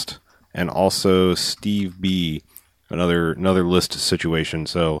list, and also Steve B, another list situation.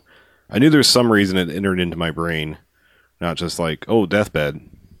 So I knew there was some reason it entered into my brain, not just like, oh, Deathbed.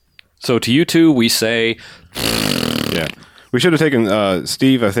 So to you two, we say Yeah, we should have taken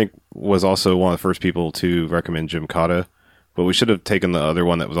Steve. I think was also one of the first people to recommend Jim Cotta. But we should have taken the other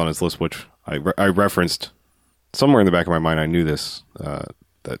one that was on his list, which I referenced somewhere in the back of my mind. I knew this,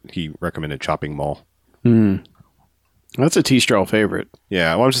 that he recommended Chopping Mall. That's a T-Straw favorite.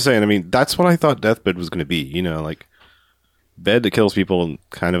 Yeah, well, I'm just saying, I mean, that's what I thought Deathbed was going to be. You know, like, bed that kills people in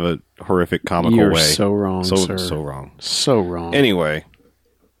kind of a horrific, comical You're way. so wrong, sir. So wrong. So wrong. Anyway,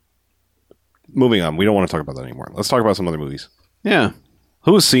 moving on. We don't want to talk about that anymore. Let's talk about some other movies. Yeah.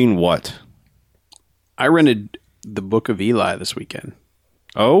 Who's seen what? I rented The Book of Eli this weekend.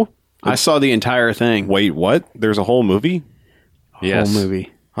 Oh? I saw the entire thing. Wait, what? There's a whole movie? Yes. Whole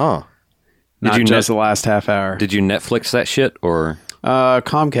movie. Huh. Not you just the last half hour. Did you Netflix that shit or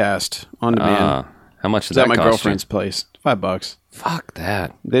Comcast on demand. how much did It's at that my cost girlfriend's place. $5. you? Fuck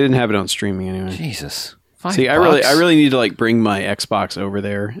that. They didn't have it on streaming anyway. Jesus. $5. See, I really need to like bring my Xbox over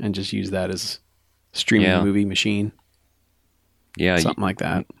there and just use that as a streaming movie machine. Yeah, Something like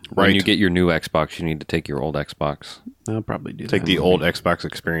that. when Right. you get your new Xbox, you need to take your old Xbox. I'll probably do Take that. the old Xbox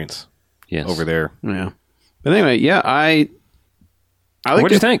experience Yes. over there. Yeah. But anyway, yeah, I liked What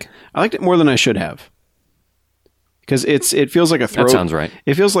do you it. think? I liked it more than I should have. Because it feels like a That sounds right.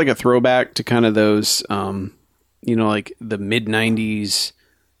 It feels like a throwback to kind of those like the mid 90s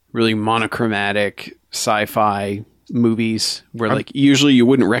really monochromatic sci-fi movies where like usually you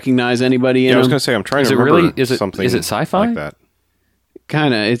wouldn't recognize anybody in Yeah, I was them. going to say, I'm trying Is to it remember really- is it- something is it sci-fi? like that.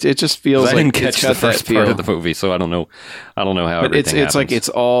 Kind of. It just feels I like didn't it's catch got the that first feel. part of the movie, so I don't know. I don't know how. But it's everything like happens. it's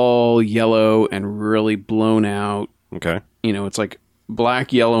all yellow and really blown out. Okay. You know, it's like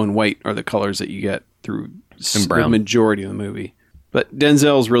black, yellow, and white are the colors that you get through And brown. the majority of the movie. But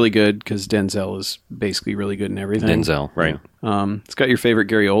Denzel's really good because Denzel is basically really good in everything. Denzel. Right. It's got your favorite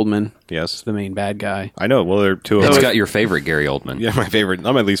Gary Oldman, Yes. the main bad guy. I know. Well, there are two of It's them. got your favorite Gary Oldman. Yeah, my favorite.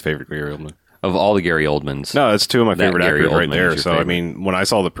 Not my least favorite Gary Oldman. Of all the Gary Oldmans. No, it's two of my That favorite Gary actors right Oldman there. is your So, I favorite. mean, when I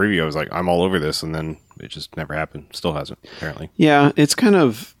saw the preview, I was like, I'm all over this. And then it just never happened. Still hasn't, apparently. Yeah, it's kind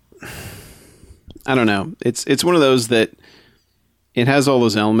of, I don't know. It's one of those that it has all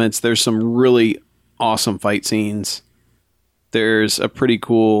those elements. There's some really awesome fight scenes. There's a pretty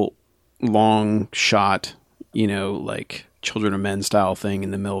cool long shot, you know, like Children of Men style thing in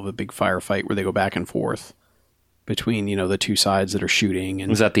the middle of a big firefight where they go back and forth between, you know, the two sides that are shooting. And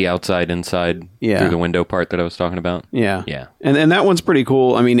Was that the outside, inside, Yeah. through the window part that I was talking about? yeah. Yeah. And that one's pretty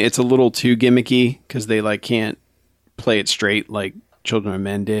cool. I mean, it's a little too gimmicky because they like can't play it straight like Children of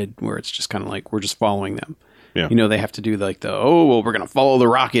Men did, where it's just kind of like we're just following them. Yeah. You know, they have to do like we're going to follow the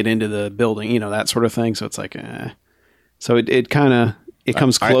rocket into the building, you know, that sort of thing. So it's like, so it kind of it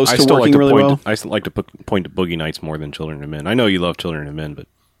comes close I to still working like to really point, well. I still like to point to Boogie Nights more than Children of Men. I know you love Children of Men, but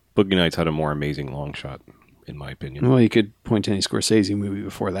Boogie Nights had a more amazing long shot, in my opinion. Well, you could point to any Scorsese movie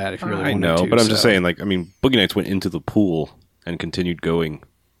before that if you really I wanted know, to. but I'm just so. saying, like, I mean, Boogie Nights went into the pool and continued going.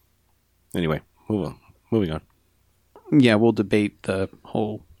 Anyway, moving on. Yeah, we'll debate the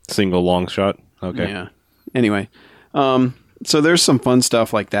whole Single long shot. Okay. Yeah. Anyway, so there's some fun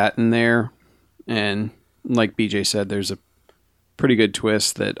stuff like that in there, and like BJ said, there's a pretty good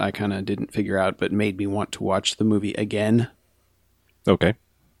twist that I kind of didn't figure out, but made me want to watch the movie again. Okay.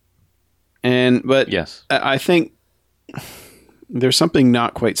 But Yes. I think there's something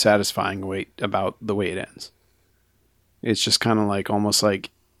not quite satisfying about the way it ends. It's just kind of like almost like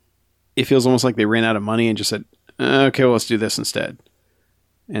it feels almost like they ran out of money and just said, okay, well, let's do this instead.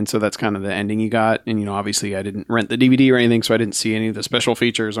 And so that's kind of the ending you got. And, you know, obviously I didn't rent the DVD or anything, so I didn't see any of the special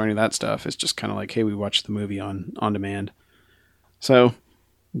features or any of that stuff. It's just kind of like, hey, we watched the movie on demand. So,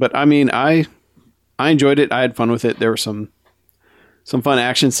 but I mean, I enjoyed it. I had fun with it. There were some fun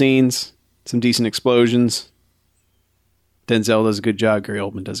action scenes, some decent explosions. Denzel does a good job. Gary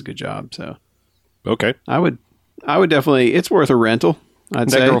Oldman does a good job. So Okay. I would definitely, it's worth a rental, I'd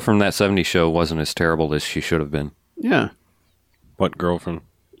That say. girl from that 70s show wasn't as terrible as she should have been. Yeah. What girl from?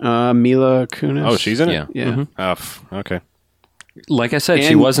 Mila Kunis. Oh, she's in it? Yeah. Yeah. Okay. Like I said,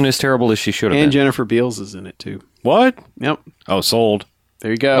 she And- wasn't as terrible as she should have And been. Jennifer Beals is in it too. What? Yep. Oh, sold. There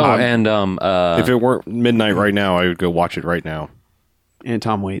you go. Oh, and if it weren't midnight right now, I would go watch it right now. And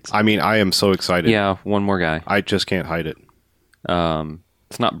Tom Waits. I mean, I am so excited. yeah, one more guy. I just can't hide it.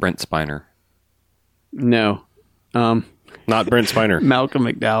 It's not Brent Spiner. No. Not Brent Spiner. Malcolm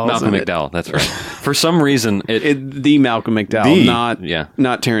McDowell. Malcolm McDowell. That's right. For some reason, The Malcolm McDowell, The-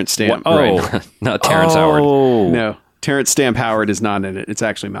 not Terrence Stamp. Oh. right. Not Terrence Howard. No. Terrence Stamp Howard is not in it. It's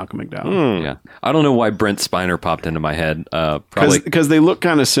actually Malcolm McDowell. Yeah, I don't know why Brent Spiner popped into my head. Probably Because they look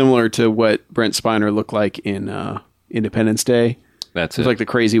kind of similar to what Brent Spiner looked like in Independence Day. that's With it. like the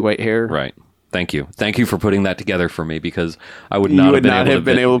crazy white hair. Right. Thank you for putting that together for me, because I would You not would not have have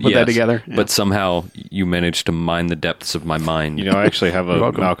been able to put that together. Yeah. But somehow you managed to mine the depths of my mind. You know, I actually have a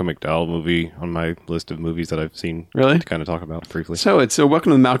welcome. Malcolm McDowell movie on my list of movies that I've seen. Really? To kind of talk about briefly. So welcome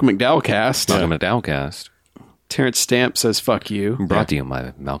to the Malcolm McDowell cast. Malcolm McDowell cast, Terrence Stamp says "fuck you." brought to you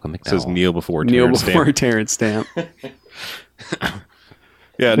by Malcolm McDowell. It says Neil before Neil Terrence before Stamp. Terrence Stamp.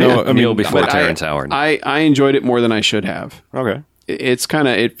 Yeah, no, I mean, Neil before But Terrence Howard. I enjoyed it more than I should have. okay. It's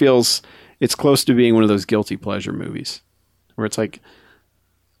close to being one of those guilty pleasure movies where it's like,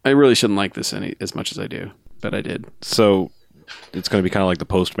 I really shouldn't like this as much as I do, but I did. So it's going to be kind of like The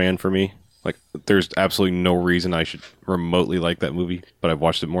Postman for me. Like, there's absolutely no reason I should remotely like that movie, but I've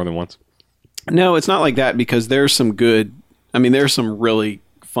watched it more than once. No, it's not like that, because there's some really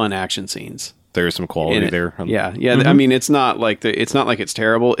fun action scenes. There's some in quality it. there. Yeah. I mean, it's not like it's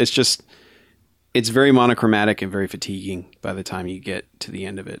terrible. It's just, it's very monochromatic and very fatiguing by the time you get to the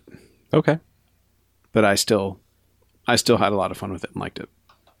end of it. Okay. But I still had a lot of fun with it and liked it.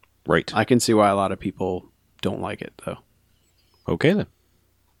 Right. I can see why a lot of people don't like it, though. Okay, then.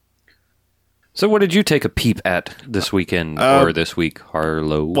 So what did you take a peep at this weekend or this week,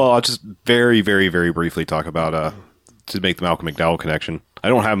 Harlow? Well, I'll just very, very, very briefly talk about to make the Malcolm McDowell connection. I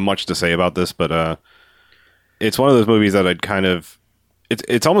don't have much to say about this, but it's one of those movies that I'd kind of...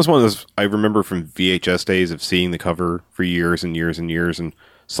 It's almost one of those I remember from VHS days of seeing the cover for years and years and years, and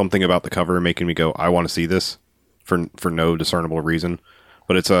something about the cover making me go, I want to see this for no discernible reason.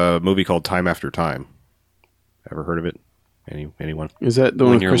 But it's a movie called Time After Time. Ever heard of it? Anyone? Is that the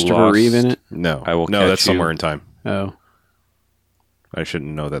one When with you're Christopher lost. Reeve in it? No. I Will No, Catch that's You. Somewhere in Time. Oh. I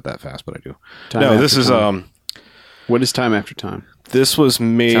shouldn't know that fast, but I do. Time No, After this is Time. What is Time After Time? this was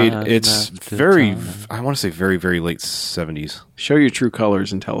made. Time It's after very. time. I want to say very, very late 70s. Show your true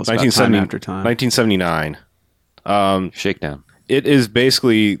colors and tell us about Time After Time. 1979. Shakedown. It is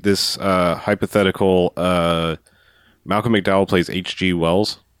basically this hypothetical. Malcolm McDowell plays H.G.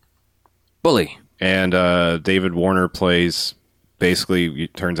 Wells, Bully. and David Warner plays. Basically,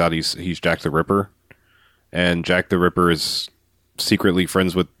 it turns out he's Jack the Ripper, and Jack the Ripper is secretly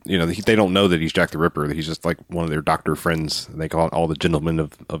friends with, they don't know that he's Jack the Ripper. He's just like one of their doctor friends. They call it all the gentlemen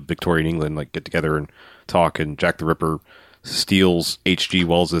of Victorian England, like, get together and talk. And Jack the Ripper steals H.G.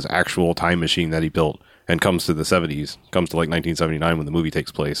 Wells' actual time machine that he built and comes to the 70s, comes to like 1979 when the movie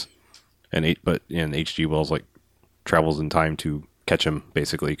takes place. And H.G. Wells like travels in time to catch him,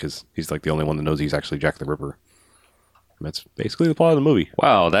 basically, because he's like the only one that knows he's actually Jack the Ripper. That's basically the plot of the movie.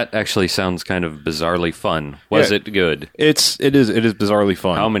 Wow, that actually sounds kind of bizarrely fun. Was Yeah. it good? It is bizarrely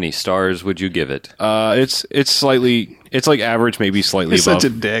fun. How many stars would you give it? It's like average, maybe slightly You're above.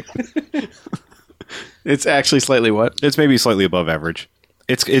 such a dick. It's actually slightly what? It's maybe slightly above average.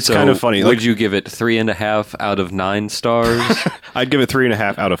 It's So kind of funny. Would Like, you give it 3.5 out of 9 stars? I'd give it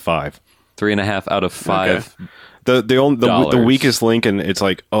 3.5 out of 5. 3.5 out of 5. Okay. The Dollars. weakest link, and it's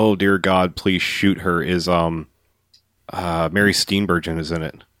like, oh dear God, please shoot her, is Mary Steenburgen is in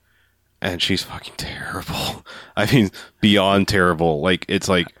it, and she's fucking terrible. I mean, beyond terrible. Like, it's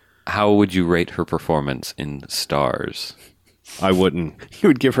like, How would you rate her performance in stars? I wouldn't. You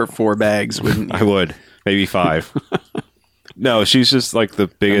would give her 4 bags, wouldn't you? I would maybe 5. No, she's just like the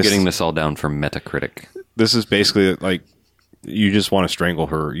I'm biggest. getting this all down from Metacritic. This is basically like, you just want to strangle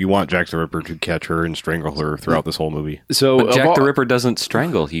her. You want Jack the Ripper to catch her and strangle her throughout this whole movie So But of Jack all- the Ripper doesn't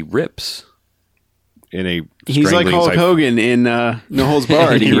strangle, he rips. in a. he's like strangling Hulk type- Hogan in No Holds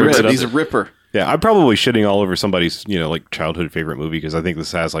Barred. He He rips rips. it up. He's a ripper. Yeah, I'm probably shitting all over somebody's, like, childhood favorite movie, because I think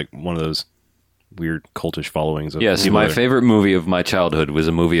this has like one of those weird cultish followings. Of Yes, people my that are- favorite movie of my childhood was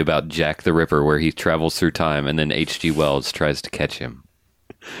a movie about Jack the Ripper where he travels through time and then H.G. Wells tries to catch him.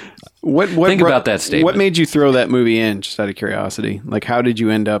 What Think about that statement. What made you throw that movie in, just out of curiosity? Like, how did you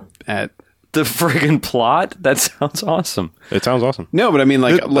end up at... The friggin' plot? That sounds awesome. It sounds awesome. No, but I mean,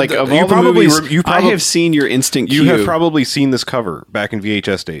 like of you all the probably movies, you I probably- have seen your instant You queue. have probably seen this cover back in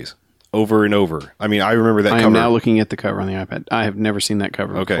VHS days, over and over. I mean, I remember that I cover. am now looking at the cover on the iPad. I have never seen that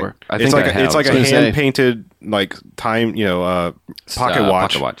cover Okay, before. I it's think like I have. it's like I a was gonna say. hand painted like time, pocket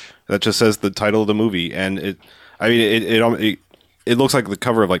watch. Pocket watch. That just says the title of the movie, and it looks like the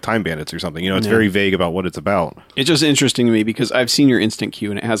cover of like Time Bandits or something. It's very vague about what it's about. It's just interesting to me because I've seen your instant queue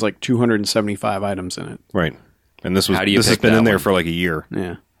and it has like 275 items in it. Right. And this How do you has pick been that in there one? for like a year.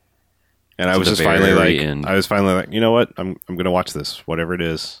 Yeah. And I To was the just finally very like, end. you know what? I'm going to watch this, whatever it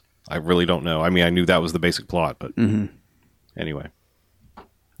is. I really don't know. I mean, I knew that was the basic plot, but anyway,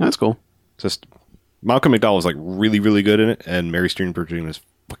 That's cool. just Malcolm McDowell was like really, really good in it, and Mary Steenburgen was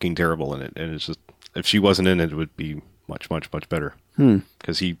fucking terrible in it. And it's just, if she wasn't in it, it would be much, much, much better.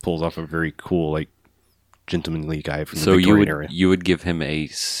 Because he pulls off a very cool, like, gentlemanly guy from the So Victorian era. you would give him a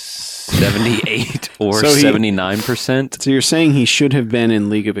 78 or So he- 79%. So you're saying he should have been in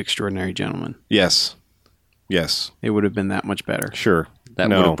League of Extraordinary Gentlemen? Yes. Yes. It would have been that much better. Sure. That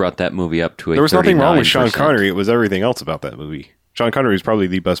No. would have brought that movie up to a There was nothing wrong with Sean 39%. Connery. It was everything else about that movie. Sean Connery is probably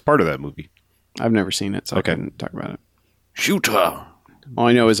the best part of that movie. I've never seen it, so Okay. I couldn't talk about it. Shooter. All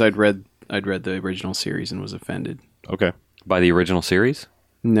I know is I'd read the original series and was offended. Okay. By the original series?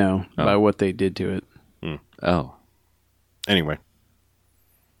 No, Oh. by what they did to it. Oh, Anyway,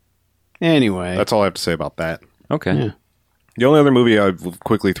 Anyway, that's all I have to say about that. okay. Yeah. The only other movie I will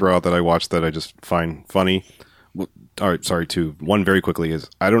quickly throw out that I watched that I just find funny. All right, sorry, two. One very quickly is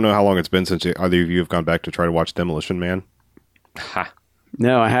I don't know how long it's been since either of you have gone back to try to watch Demolition Man. Ha.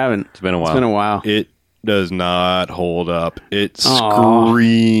 no, I haven't. It's been a while. It's been a while. It does not hold up. It Aw.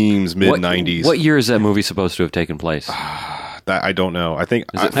 screams mid '90s. What year is that movie supposed to have taken place? That I don't know. I think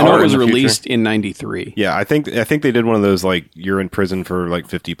Is it I know far it in was the future? released in '93. Yeah, I think they did one of those like you're in prison for like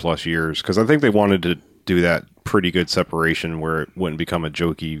 50 plus years because I think they wanted to do that pretty good separation where it wouldn't become a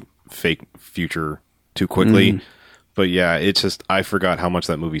jokey fake future too quickly. But yeah, it's just I forgot how much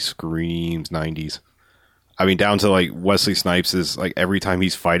that movie screams 90s. I mean, down to like Wesley Snipes is like every time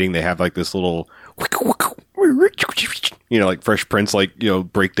he's fighting, they have like this little, like Fresh Prince, like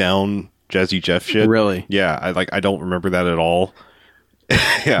breakdown Jazzy Jeff shit. Really? Yeah, I don't remember that at all.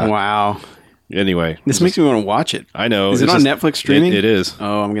 Yeah. Wow. Anyway, This makes me want to watch it. I know. Is it it's on just- Netflix streaming? It is.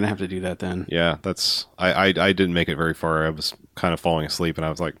 Oh, I'm gonna have to do that then. Yeah, that's. I didn't make it very far. I was kind of falling asleep, and I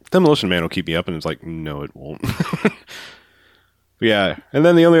was like, "Demolition Man will keep me up," and it's like, "No, it won't." Yeah, and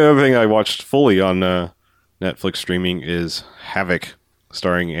then the only other thing I watched fully on Netflix streaming is Havoc,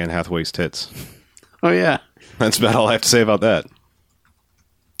 starring Anne Hathaway's tits. Oh yeah. That's about all I have to say about that.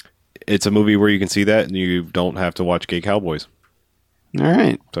 It's a movie where you can see that, and you don't have to watch gay cowboys. All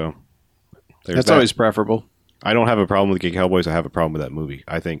right. So there's That's that. always preferable. I don't have a problem with gay cowboys. I have a problem with that movie.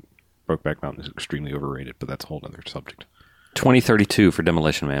 I think Brokeback Mountain is extremely overrated, but that's a whole other subject. 2032 for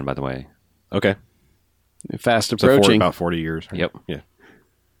Demolition Man, by the way. Okay. Fast So for approaching. about 40 years. Right? Yep. Yeah.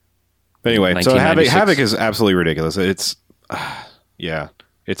 But anyway, so Havoc, 1996. Havoc is absolutely ridiculous. It's, yeah,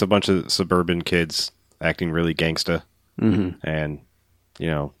 it's a bunch of suburban kids acting really gangsta and,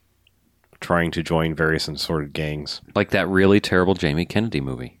 trying to join various assorted gangs. Like that really terrible Jamie Kennedy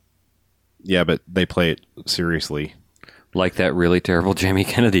movie. Yeah, but they play it seriously. Like that really terrible Jamie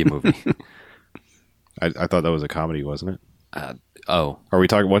Kennedy movie. I thought that was a comedy, wasn't it? Oh. Are we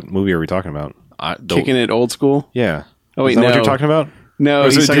talking? What movie are we talking about? Kicking it old school. Yeah. Oh, wait, Is that what no. you're talking about? No, Or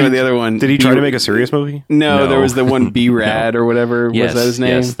is he's it- talking did- about the other one. Did he try B- to make a serious movie? No, No. there was the one B Rad or whatever. Yes, was that his name?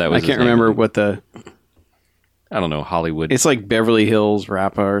 yes, that was I his can't name. remember what the. I don't know, Hollywood. It's like Beverly Hills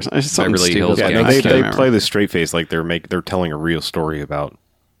Rappa or something. It's something Beverly stupid Hills like Yeah, that. no, I they can't remember. play this straight face like they're telling a real story about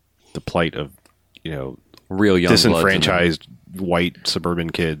the plight of Real young bloods in there. disenfranchised white suburban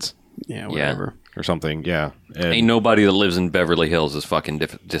kids Yeah, whatever. or something. Yeah, and Ain't nobody that lives in Beverly Hills is fucking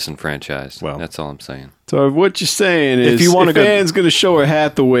disenfranchised. Well. That's all I'm saying. So what you're saying If is, you wanna if go- Anne's going to show her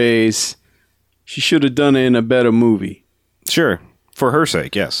Hathaways, she should have done it in a better movie. sure, for her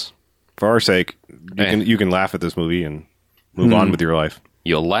sake, yes, for our sake, you can laugh at this movie and move on with your life.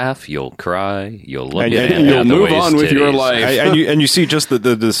 You'll laugh, you'll cry, you'll look And- at and Anne you'll move Hathaway's on with your titties. life. and you see just the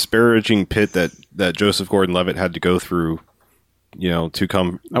disparaging pit that Joseph Gordon-Levitt had to go through, to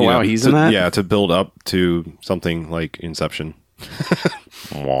come. Oh, wow, he's to, in that? Yeah, to build up to something like Inception.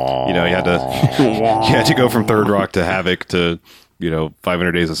 He had to go from Third Rock to Havoc to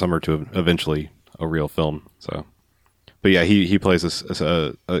 500 Days of Summer to eventually a real film. So, but yeah, he plays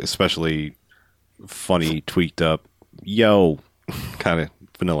a especially funny, tweaked up, kind of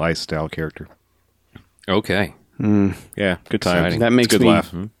Vanilla Ice style character. Okay. Yeah, good time. Exciting. That makes it's a good me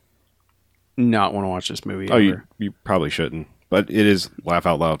laugh. not want to watch this movie. Oh, ever. you probably shouldn't, but it is laugh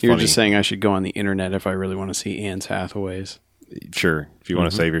out loud You're funny. just saying I should go on the internet if I really want to see Anne's Hathaways. Sure, if you want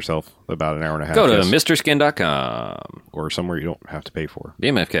to save yourself about an hour and a half, Go to yes, MrSkin.com. or somewhere you don't have to pay for.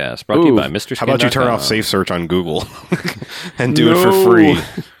 BMFcast brought to you Ooh. by MrSkin.com. How about you turn off Safe Search on Google and do it for free?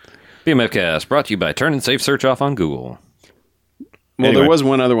 BMFcast brought to you by turning Safe Search off on Google. Well, Anyway. there was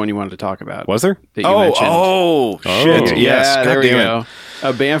one other one you wanted to talk about. Was there? That you mentioned. Shit! Yes, yeah, God there we damn it. go.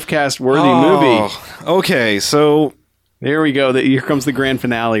 A Banffcast worthy movie. Okay, so There we go. Here comes the grand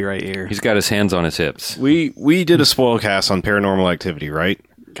finale right here. He's got his hands on his hips. we did a spoil cast on Paranormal Activity, right?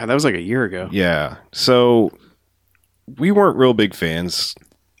 God, that was like a year ago. Yeah. So we weren't real big fans.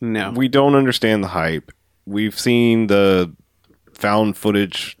 No. We don't understand the hype. We've seen the found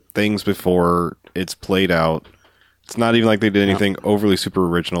footage things before. It's played out. It's not even like they did anything overly super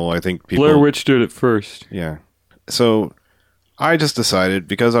original. I think people. Witch did it first. Yeah. So I just decided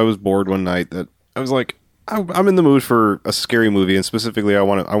because I was bored one night that I was like, I'm in the mood for a scary movie, and specifically, I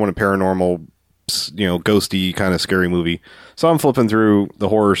want a paranormal, ghosty kind of scary movie. So I'm flipping through the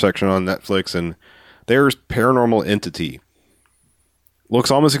horror section on Netflix, and there's Paranormal Entity. Looks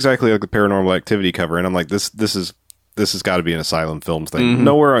almost exactly like the Paranormal Activity cover, and I'm like, this has got to be an Asylum Films thing.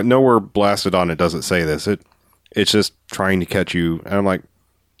 Mm-hmm. Nowhere blasted on it does it say this. It's just trying to catch you, and I'm like,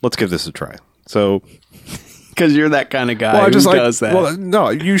 let's give this a try. So. Because you're that kind of guy Well, who does that. Well, no,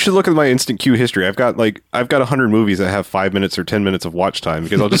 you should look at my instant queue history. I've got 100 movies that have 5 minutes or 10 minutes of watch time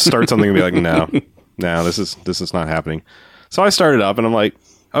because I'll just start something and be like, no, this is not happening. So I started up and I'm like,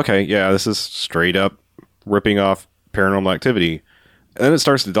 okay, yeah, this is straight up ripping off Paranormal Activity. And then it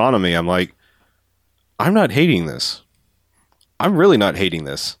starts to dawn on me. I'm like, I'm not hating this. I'm really not hating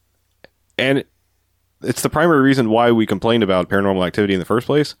this. And it's the primary reason why we complained about Paranormal Activity in the first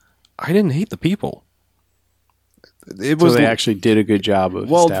place. I didn't hate the people. So they actually did a good job of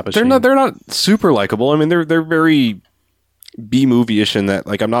establishing. They're not super likable. I mean, they're very B movie-ish in that,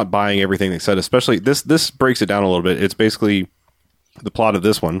 like, I'm not buying everything they said. Especially this breaks it down a little bit. It's basically the plot of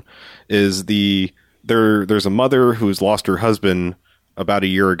this one is there's a mother who's lost her husband about a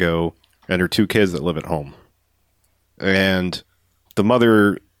year ago and her 2 kids that live at home, and the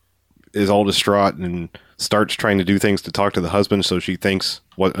mother is all distraught and starts trying to do things to talk to the husband. So she thinks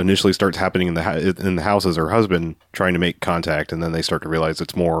what initially starts happening in the house is her husband trying to make contact, and then they start to realize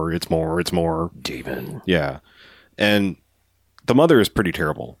it's more. Demon. Yeah, and the mother is pretty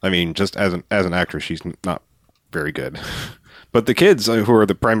terrible. I mean, just as an actress, she's not very good. But the kids, who are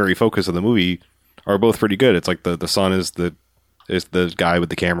the primary focus of the movie, are both pretty good. It's like the son is the guy with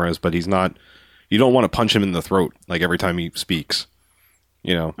the cameras, but he's not. You don't want to punch him in the throat like every time he speaks.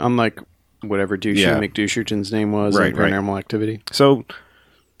 Unlike whatever McDoucherton's name was in Paranormal Activity. So,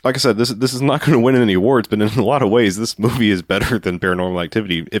 like I said, this is not going to win any awards, but in a lot of ways, this movie is better than Paranormal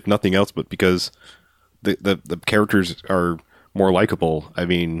Activity, if nothing else, but because the characters are more likable. I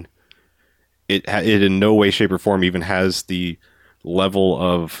mean, it in no way, shape, or form even has the level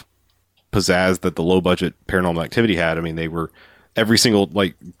of pizzazz that the low budget Paranormal Activity had. I mean, every single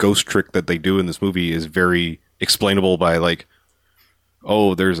ghost trick that they do in this movie is very explainable by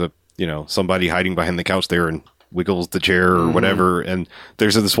oh, there's somebody hiding behind the couch there and wiggles the chair or whatever. And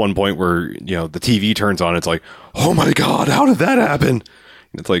there's this one point where, the TV turns on. It's like, oh my God, how did that happen?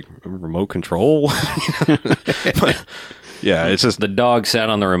 And it's like remote control. But, yeah, it's just the dog sat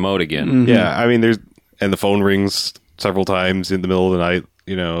on the remote again. Yeah. I mean, and the phone rings several times in the middle of the night,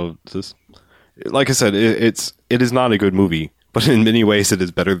 just like I said, it is not a good movie, but in many ways it is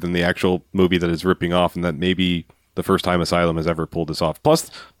better than the actual movie that is ripping off. And that may be the first time Asylum has ever pulled this off.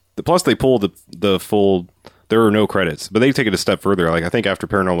 Plus they pulled the full. There are no credits, but they take it a step further. Like I think after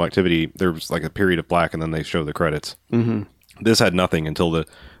Paranormal Activity, there was a period of black, and then they show the credits. Mm-hmm. This had nothing until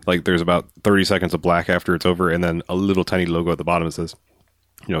there's about 30 seconds of black after it's over, and then a little tiny logo at the bottom that says,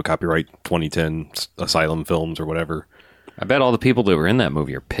 copyright 2010 Asylum Films or whatever. I bet all the people that were in that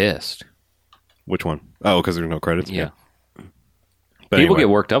movie are pissed. Which one? Oh, because there's no credits. Yeah. But People anyway. get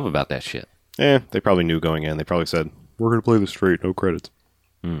worked up about that shit. They probably knew going in. They probably said, we're going to play this straight, no credits.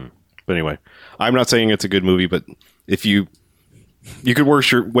 But anyway, I'm not saying it's a good movie, but if you could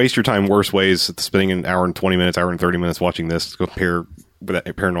waste your time worse ways, spending an hour and 20 minutes, hour and 30 minutes watching this compare with that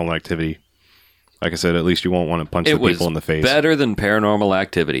Paranormal Activity. Like I said, at least you won't want to punch the people in the face. Better than Paranormal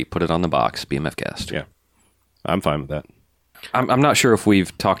Activity. Put it on the box. BMF Cast. Yeah. I'm fine with that. I'm not sure if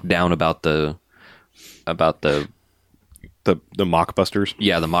we've talked down about the Mockbusters.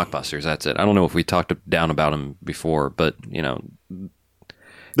 Yeah, the Mockbusters. That's it. I don't know if we talked down about them before, but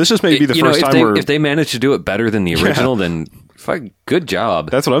this just may be the first time if they manage to do it better than the original, then good job.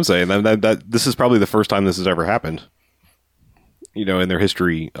 That's what I'm saying. That this is probably the first time this has ever happened. In their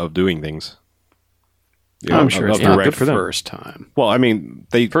history of doing things. I'm sure it's not not good the for them. first time. Well, I mean,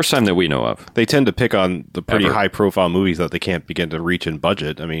 First time that we know of. They tend to pick on the pretty Ever. high-profile movies that they can't begin to reach in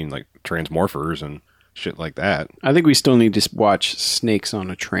budget. I mean, like Transmorphers and shit like that. I think we still need to watch Snakes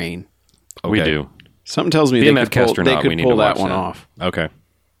on a Train. Okay. We do. Something tells me BMF they Cast or not, we could need pull to that watch one that. off. Okay.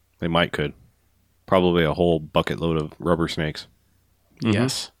 They might. Probably a whole bucket load of rubber snakes.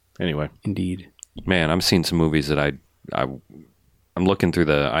 Yes, Anyway. indeed. Man, I'm seeing some movies that I'm looking through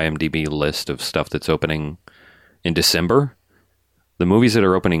the IMDb list of stuff that's opening in December. The movies that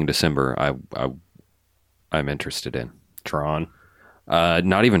are opening in December, I'm interested in. Tron.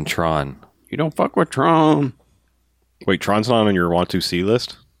 Not even Tron. You don't fuck with Tron. Wait, Tron's not on your want-to-see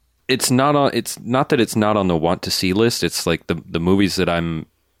list? It's not that it's not on the want to see list. It's like the movies that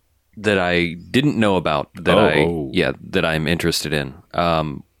I didn't know about that I'm interested in.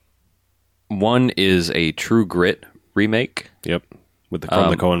 One is a True Grit remake. Yep. with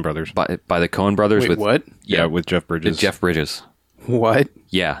from the Coen brothers. by the Coen brothers. Wait, with what? Yeah, with Jeff Bridges. Jeff Bridges. What?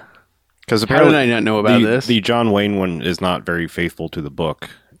 Yeah. Because How apparently did I not know about this? the John Wayne one is not very faithful to the book,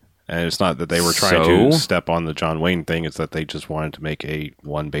 and it's not that they were trying So? to step on the John Wayne thing. It's that they just wanted to make a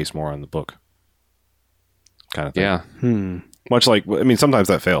one based more on the book kind of thing. Yeah. Much like, I mean, sometimes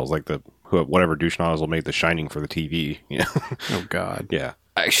that fails. Like whatever douche nozzle made The Shining for the TV. You know? Oh God. Yeah.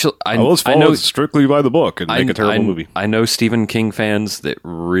 Actually, Let's I follow know strictly by the book and make a terrible movie. I know Stephen King fans that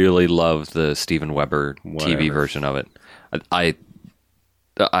really love the Steven Weber Whatever. TV version of it. I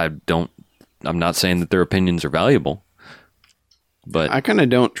don't. I'm not saying that their opinions are valuable, but I kind of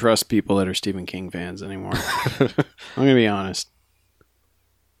don't trust people that are Stephen King fans anymore. I'm gonna be honest,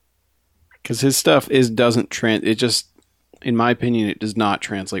 because his stuff it just, in my opinion, it does not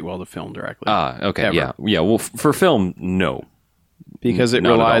translate well to film directly. okay, Ever. yeah. Well, for film, no. Because it Not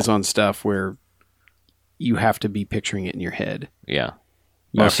at relies all. on stuff where you have to be picturing it in your head. Yeah.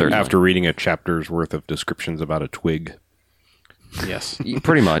 Most certainly. After reading a chapter's worth of descriptions about a twig. Yes.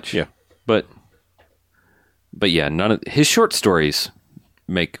 Pretty much. Yeah. But yeah, none of his short stories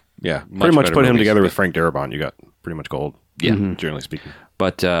make Yeah. much Pretty much better put him movies, together but- with Frank Darabont. You got pretty much gold. Yeah. Generally speaking.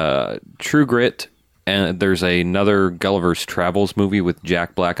 But True Grit, and there's another Gulliver's Travels movie with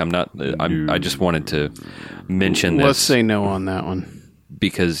Jack Black. I just wanted to mention this Let's say no on that one.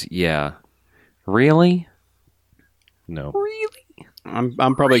 because really. No. I'm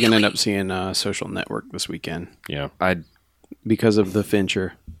probably going to end up seeing Social Network this weekend Yeah. because of the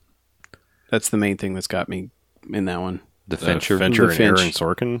Fincher. That's the main thing that's got me in that one. The Fincher. Fincher The and Finch. Aaron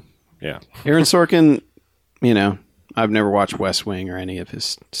Sorkin. Yeah. Aaron Sorkin, I've never watched West Wing or any of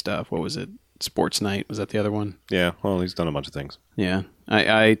his stuff. What was it? Sports Night? Was that the other one? Yeah. Well, he's done a bunch of things. Yeah.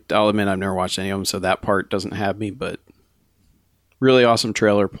 I'll admit I've never watched any of them, so that part doesn't have me, but really awesome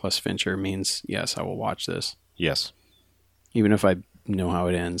trailer plus Fincher means, yes, I will watch this. Yes. Even if I know how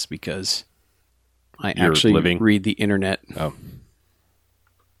it ends, because I You're actually living. read the internet. Oh.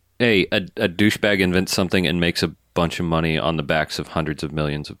 Hey, a douchebag invents something and makes a bunch of money on the backs of hundreds of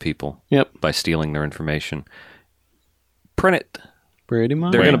millions of people Yep. by stealing their information. Print it. Pretty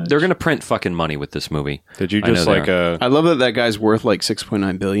much. They're gonna print fucking money with this movie. Did you I know just they like are. I love that guy's worth like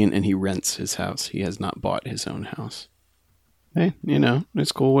 $6.9 billion and he rents his house. He has not bought his own house. Hey,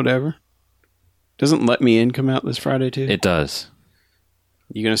 it's cool, whatever. Doesn't Let Me In come out this Friday too? It does.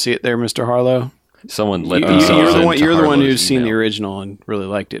 You gonna see it there, Mr. Harlow? Someone let You- themselves you're the into one. You're the one Harlow's who's seen the email. original and really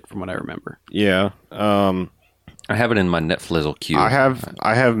liked it, from what I remember. Yeah. I have it in my Netflix queue. I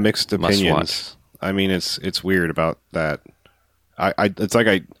have mixed Must opinions. watch. I mean, it's weird about that. It's like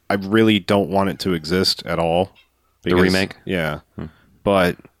I really don't want it to exist at all. The remake? Yeah.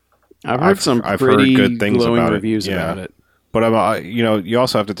 But I've heard some I've heard pretty good things glowing about it. reviews Yeah. about it. But I'm, you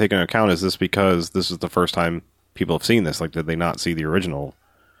also have to take into account, is this because this is the first time people have seen this? Like, did they not see the original?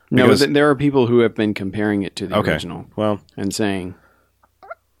 No, Because- there are people who have been comparing it to the Okay. original Well, and saying,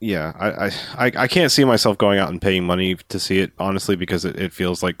 yeah, I can't see myself going out and paying money to see it, honestly, because it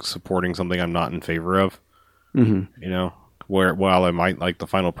feels like supporting something I'm not in favor of. Mm-hmm. Where while I might like the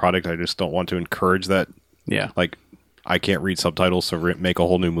final product, I just don't want to encourage that. yeah. Like, I can't read subtitles, so make a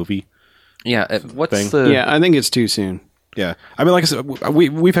whole new movie. Yeah. What's Thing. the? Yeah, I think it's too soon. Yeah, I mean, like I said,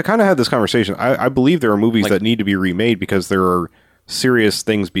 we've kind of had this conversation. I believe there are movies that need to be remade because there are serious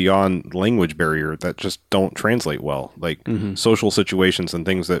things beyond language barrier that just don't translate well, like social situations and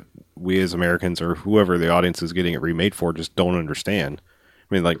things that we as Americans or whoever the audience is getting it remade for just don't understand.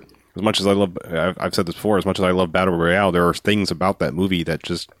 I mean, like, as much as I love, I've said this before, as much as I love Battle Royale, there are things about that movie that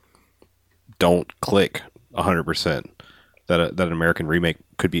just don't click 100%. That an American remake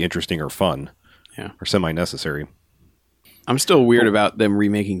could be interesting or fun, Yeah. or semi-necessary. I'm still weird about them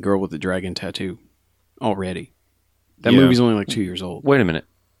remaking Girl with the Dragon Tattoo already. That Yeah. movie's only like 2 years old. Wait a minute.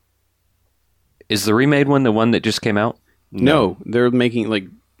 Is the remade one the one that just came out? No, they're making like.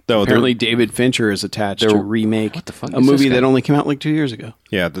 No, Apparently, David Fincher is attached to remake What the fuck a is this movie guy? that only came out like 2 years ago.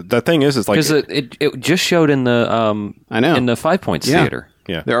 Yeah, the thing is like Because it just showed in the I know. in the 5 Points Yeah. theater.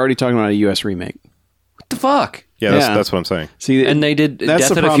 yeah, They're already talking about a U.S. remake. What the fuck? yeah, Yeah. that's what I'm saying. See, And they did that's Death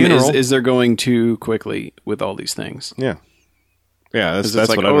the at a problem Funeral. is they're going too quickly with all these things. Yeah, yeah, that's It's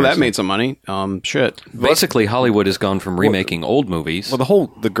like, what oh, I've that noticed. made some money. Shit. Basically, Hollywood has gone from remaking old movies.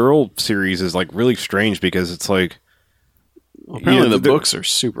 Well, the Girl series is like really strange because it's like, Apparently, Yeah, the the- books are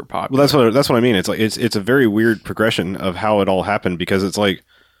super popular. well, that's what I mean. It's like it's a very weird progression of how it all happened because it's like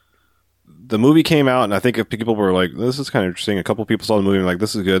the movie came out and I think people were like, this is kind of interesting. A couple people saw the movie and like,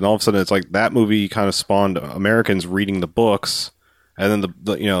 this is good. And all of a sudden, it's like that movie kind of spawned Americans reading the books, and then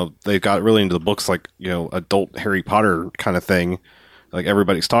the they got really into the books, like adult Harry Potter kind of thing. like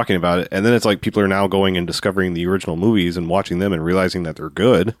everybody's talking about it, and then it's like people are now going and discovering the original movies and watching them and realizing that they're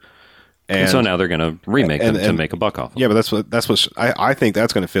good. And so now they're going to remake them to make a buck off them. Yeah, but that's what I think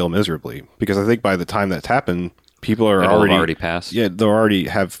that's going to fail miserably, because I think by the time that's happened, people are already passed. Yeah, they'll already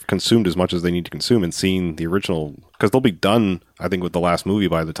have consumed as much as they need to consume and seen the original, because they'll be done, I think, with the last movie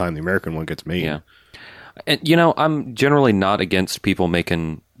by the time the American one gets made. Yeah, and you know, I'm generally not against people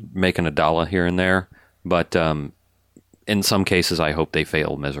making a dollar here and there, but in some cases, I hope they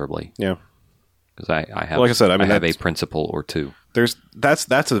fail miserably. Yeah, because I have, like I said, I mean, have a principle or two.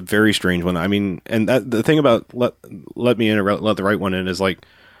 That's a very strange one. I mean, and the thing about let me in or let the right one in is, like,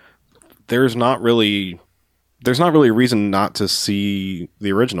 there's not really a reason not to see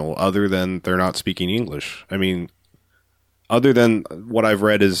the original other than they're not speaking English. I mean, other than what I've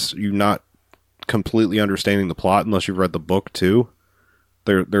read is you not completely understanding the plot unless you've read the book too.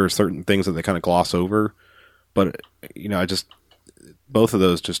 There are certain things that they kind of gloss over, but you know, both of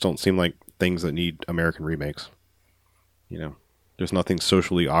those just don't seem like things that need American remakes. You know, there's nothing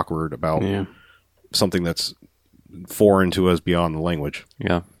socially awkward about something that's foreign to us beyond the language.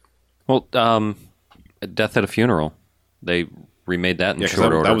 Yeah. Well, Death at a Funeral, they remade that in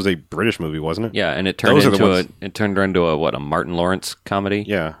short order. That was a British movie, wasn't it? Yeah, and it turned into a Martin Lawrence comedy.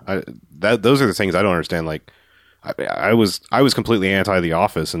 Yeah, those are the things I don't understand. Like, I was completely anti The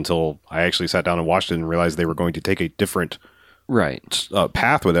Office until I actually sat down and watched it and realized they were going to take a different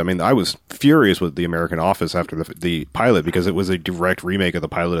path with it. I mean, I was furious with the American Office after the pilot, because it was a direct remake of the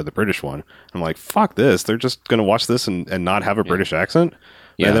pilot of the British one. I'm like, fuck this! They're just going to watch this and not have a British accent.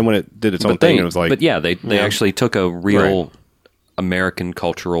 Yeah. And then when it did its own thing, it was like... But yeah, they actually took a real American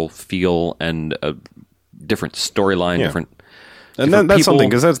cultural feel and a different storyline, different... And that's people, something,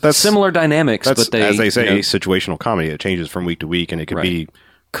 because that's similar dynamics, that's, but they... As they say, situational comedy. It changes from week to week, and it can be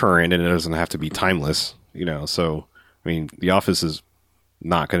current, and it doesn't have to be timeless, you know, so... I mean, The Office is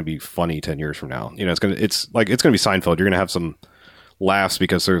not going to be funny 10 years from now. You know, it's going to be Seinfeld. You're going to have some laughs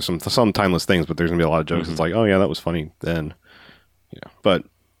because there's some timeless things, but there's going to be a lot of jokes. It's like, oh yeah, that was funny then. You know, but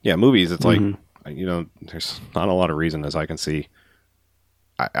yeah, movies, it's like, you know, there's not a lot of reason as I can see.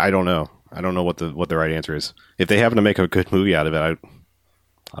 I don't know. I don't know what the right answer is. If they happen to make a good movie out of it,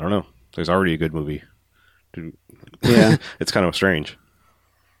 I don't know. There's already a good movie. Yeah, it's kind of strange.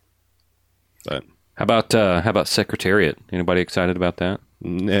 But how about Secretariat? Anybody excited about that?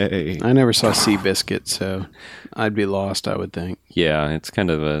 Nay. I never saw Seabiscuit, so I'd be lost, I would think. Yeah, it's kind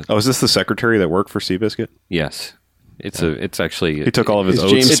of a... Oh, is this the secretary that worked for Seabiscuit? Yes. It's actually... He took all of his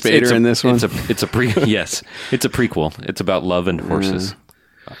oaths. James Spader in this one? It's a yes. It's a prequel. It's about love and horses.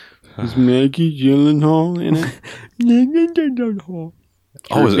 Is Maggie Gyllenhaal in it?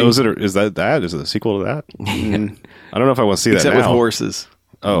 Oh, is that? Is it a sequel to that? I don't know if I want to see that Except now. with horses.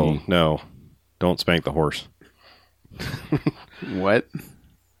 Oh, no. Don't spank the horse. What?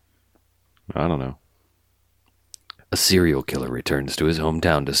 I don't know. A serial killer returns to his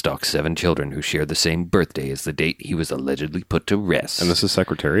hometown to stalk 7 children who share the same birthday as the date he was allegedly put to rest. And this is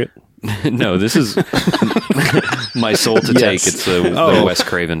Secretariat? No, this is My Soul to Take. It's the Wes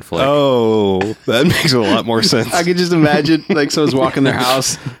Craven flick. Oh, that makes a lot more sense. I could just imagine, like, someone's walking their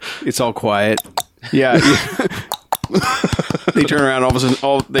house. It's all quiet. Yeah. They turn around, all of a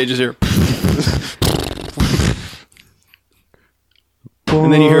sudden, they just hear...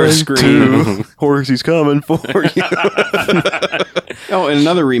 And then you hear a scream. Horsey's coming for you. Oh, and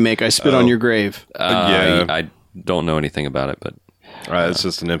another remake, I Spit on Your Grave. Yeah. I don't know anything about it, but... it's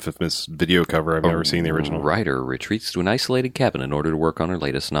just an infamous video cover. I've never seen the original. Writer retreats to an isolated cabin in order to work on her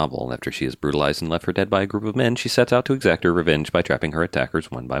latest novel. After she is brutalized and left for dead by a group of men, she sets out to exact her revenge by trapping her attackers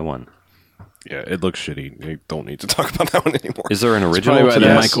one by one. Yeah, it looks shitty. You don't need to talk about that one anymore. Is there an original? It's probably by the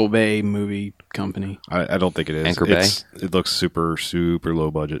Yes. Michael Bay movie company. I don't think it is. Anchor Bay? It looks super, super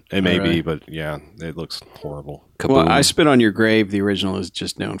low budget. It may be, but yeah, it looks horrible. Kaboom. Well, I Spit on Your Grave, the original, is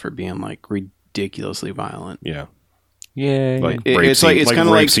just known for being, like, ridiculously violent. Yeah. Yeah. Like It- rape it's scene, like- it's like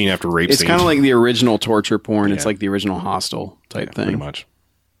kinda rape like- scene after rape It's scene. kind of like the original torture porn. Yeah. It's like the original Hostel type thing. Pretty much.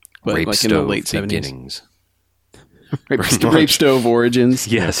 But Rape like in the Stove late 70s. beginnings. Rape Stove Origins.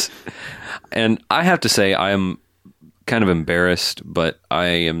 Yes. And I have to say, I am kind of embarrassed, but I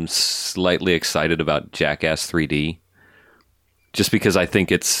am slightly excited about Jackass 3D. Just because I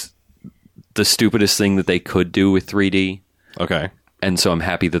think it's the stupidest thing that they could do with 3D. Okay. And so I'm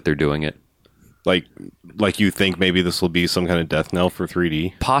happy that they're doing it. Like you think maybe this will be some kind of death knell for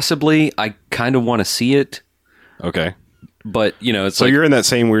 3D? Possibly. I kind of want to see it. Okay. But, you know, it's So like... you're in that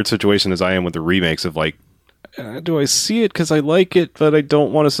same weird situation as I am with the remakes of like, do I see it because I like it, but I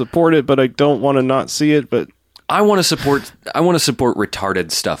don't want to support it, but I don't want to not see it, but... I want to support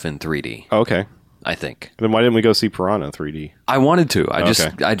retarded stuff in 3D. Okay. I think. Then why didn't we go see Piranha 3D? I wanted to. I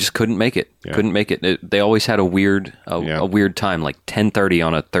Okay. just couldn't make it. Yeah. Couldn't make it. They always had a weird time, like 10:30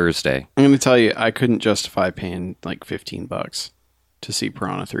 on a Thursday. I'm going to tell you, I couldn't justify paying like $15 to see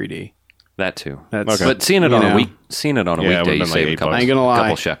Piranha 3D. That too. That's, Okay. But seeing it you on a know. weekday, Yeah, it you would've been save like a couple. $8. I ain't gonna lie.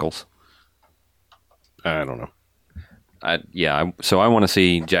 Couple shekels. I don't know. So I want to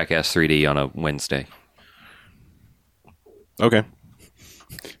see Jackass 3D on a Wednesday. Okay.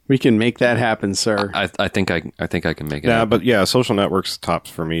 We can make that happen, sir. I think I can make it. Yeah, happen. but yeah, Social Network's tops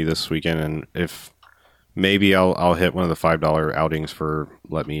for me this weekend, and if maybe I'll hit one of the $5 outings for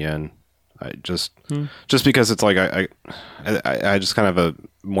Let Me In. I just because it's like I just kind of a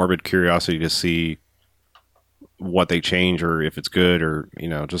morbid curiosity to see what they change or if it's good or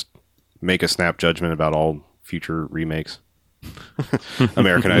just make a snap judgment about all future remakes,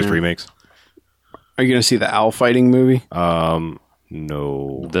 Americanized remakes. Are you going to see the owl fighting movie?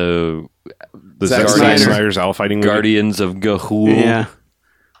 No, the Zack Zack Snyder. Snyder's owl fighting movie? Guardians of Gahul, Yeah.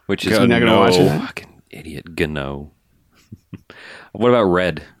 which is God, You're not going to no. watch it? fucking idiot Gano. What about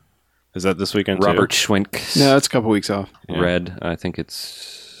Red? Is that this weekend? Robert too? Schwenk's No, it's a couple weeks off. Red. I think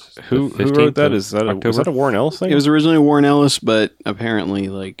it's Who the wrote 15th that? of Is that October? a Warren Ellis thing? It was originally Warren Ellis, but apparently,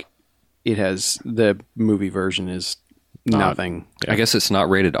 like, it has the movie version is nothing. I guess it's not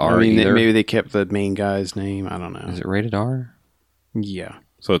rated R I mean, either. maybe they kept the main guy's name. I don't know. Is it rated R? Yeah,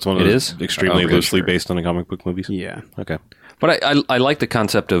 So it's one of It those is? extremely Okay, loosely sure. based on the comic book movies. yeah. Okay. But I like the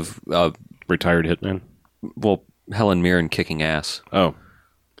concept of Retired hitman. Helen Mirren kicking ass. Oh,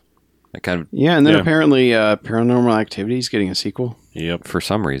 I kind of Yeah, and then Yeah. apparently Paranormal Activity is getting a sequel. yep. for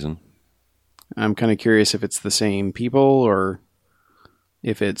some reason. I'm kind of curious if it's the same people or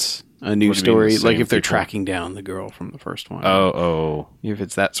if it's a new What do you mean, story. the Like same if they're people? tracking down the girl from the first one. Oh, If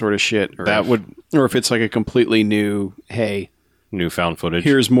it's that sort of shit. Or that if, would or if it's like a completely new, hey, newfound footage.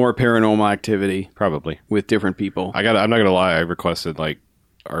 here's more Paranormal Activity Probably. with different people. I'm not gonna lie. I requested like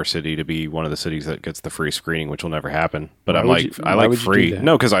our city to be one of the cities that gets the free screening, which will never happen. But I'm would like, you- I why like would you do free. that?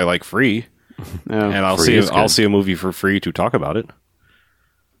 No, because I like free, Oh. and I'll Free see is I'll good. see a movie for free to talk about it.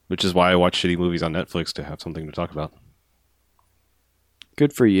 Which is why I watch shitty movies on Netflix to have something to talk about.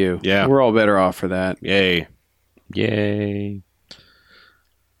 Good for you. Yeah. We're all better off for that. Yay! Yay.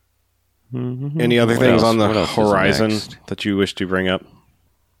 Any other What things else? on the What else is horizon next? that you wish to bring up?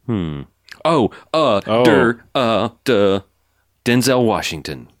 Denzel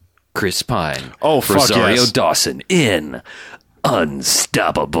Washington, Chris Pine, Oh, fuck Rosario yes. Dawson in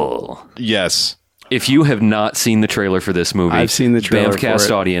Unstoppable. Yes. If you have not seen the trailer for this movie, I've seen the trailer Bamfcast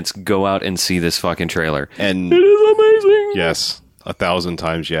for it. audience, go out and see this fucking trailer. And It is amazing. yes, 1,000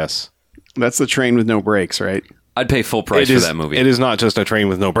 times yes. That's the train with no brakes, right? I'd pay full price It for is- that movie. It is not just a train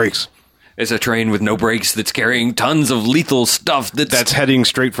with no brakes. It's a train with no brakes that's carrying tons of lethal stuff That's heading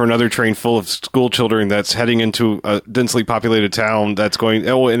straight for another train full of school children that's heading into a densely populated town that's going...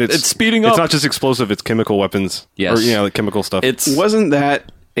 Oh, and It's speeding It's up. not just explosive, it's chemical weapons. Yes. Or, like chemical stuff. It's Wasn't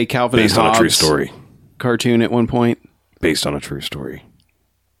that a Calvin based and on a true Hobbes story. cartoon at one point? Based on a true story.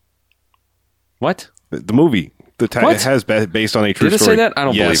 what? The movie. It What? has based on a true Did it story. say that? I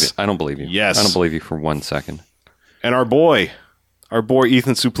don't Yes. believe it. I don't believe you. Yes. I don't believe you for 1 second. And our boy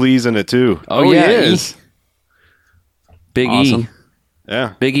Ethan Suplee's in it too. Oh, yeah, he is. Big Awesome. E.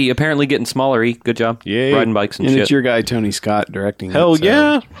 Yeah. Big E apparently getting smaller. E, good job. Yay. Riding bikes and, And shit. it's your guy, Tony Scott, directing it. Hell so-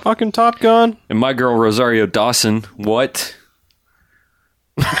 yeah. Fucking Top Gun. And my girl Rosario Dawson. What?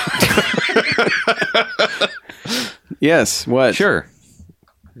 Yes, what? Sure.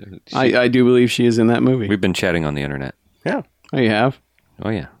 I do believe she is in that movie. We've been chatting on the internet. Yeah. Oh, you have? Oh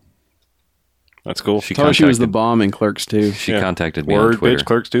yeah. That's cool. She Tell her she was the contacted- bomb in Clerks too. She Yeah. contacted me on Word, Twitter. bitch,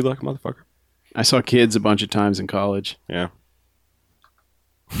 Clerks do like a motherfucker. I saw kids a bunch of times in college. Yeah.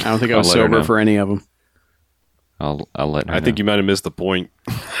 I don't think I I'll was let her sober know. for any of them. I'll let her I think know. you might have missed the point.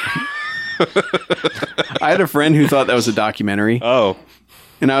 I had a friend who thought that was a documentary, Oh.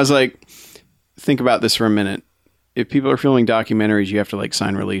 and I was like, think about this for a minute. If people are filming documentaries, you have to like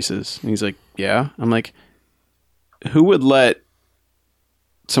sign releases. And he's like, yeah. I'm like, who would let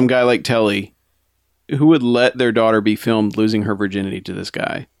some guy like Telly, who would let their daughter be filmed losing her virginity to this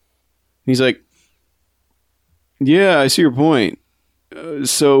guy? He's like, yeah, I see your point.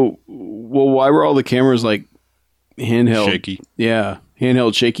 So, well, why were all the cameras like handheld? Shaky. Yeah,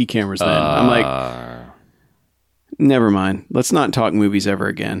 handheld shaky cameras then. I'm like, never mind. Let's not talk movies ever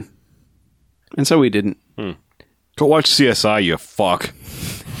again. And so we didn't. Go watch CSI, you fuck.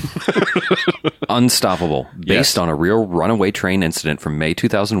 Unstoppable, based Yes. on a real runaway train incident from May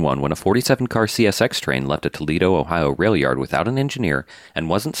 2001 when a 47-car CSX train left a Toledo, Ohio rail yard without an engineer and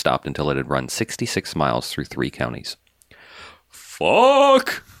wasn't stopped until it had run 66 miles through 3 counties.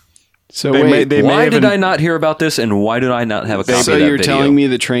 Fuck! So They wait, may- they Why have did in- I not hear about this, and why did I not have a copy so of that you're video? telling me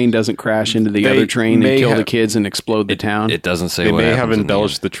the train doesn't crash into the They other train may and kill the have- kids and explode the town? It doesn't say They what may have happens in the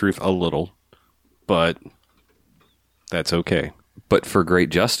embellished end. the truth a little, but that's okay. But for great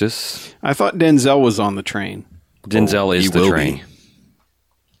justice, I thought Denzel was on the train. Denzel he is the will train.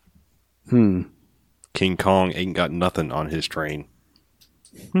 be. King Kong ain't got nothing on his train.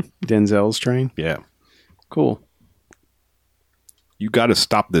 Denzel's train? Yeah. Cool. You got to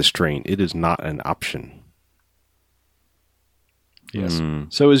stop this train. It is not an option. Yes.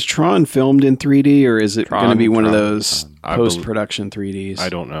 So is Tron filmed in 3D or is it going to be one of Tron. those I believe- post-production 3Ds? I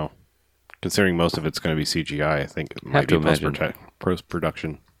don't know. Considering most of it's going to be CGI, I think it might to be imagine.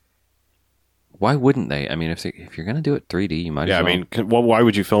 post-production. Why wouldn't they? I mean, if you're going to do it 3D, you might Yeah, as I well. mean, why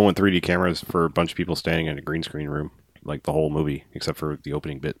would you film with 3D cameras for a bunch of people standing in a green screen room? Like the whole movie, except for the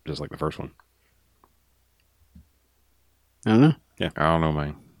opening bit, just like the first one. I don't know. I don't know,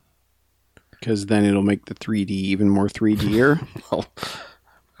 man. Because then it'll make the 3D even more 3D'er. Well,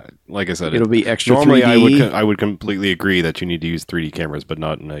 like I said, It'll be extra normally 3D. I would completely agree that you need to use 3D cameras, but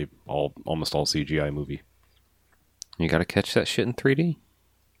not in a almost all CGI movie. You got to catch that shit in 3D.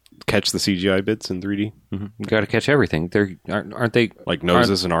 Catch the CGI bits in 3D, You got to catch everything. They're aren't they like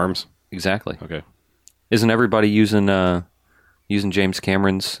noses and arms. exactly? Okay. Isn't everybody using James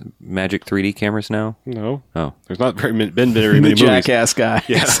Cameron's Magic 3D cameras now? No, Oh, there's not been very the many movies. jackass guy.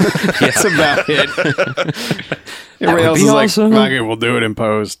 Yes. That's about it. Everybody would else be is awesome. like, fuck it, we'll do it in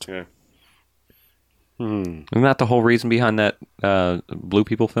post. Yeah. isn't that the whole reason behind that Blue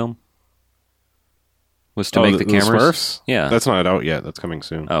People film? Was to make the cameras? Smurfs? Yeah. That's not out yet. That's coming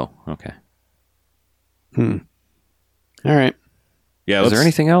soon. Oh, okay. All right. Yeah. Is there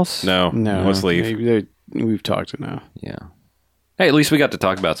anything else? No. No. Let's leave. We've talked enough. Yeah. Hey, at least we got to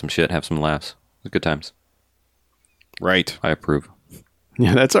talk about some shit, have some laughs. It was good times. Right. I approve.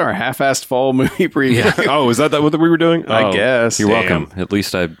 Yeah, that's our half-assed fall movie preview. Oh, is that what we were doing? I Oh, guess. You're Damn. welcome. At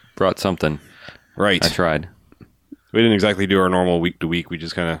least I brought something. Right. I tried. We didn't exactly do our normal week to week. We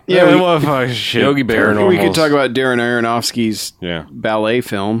just kind of shit. Yogi Bear. We could talk about Darren Aronofsky's Yeah. ballet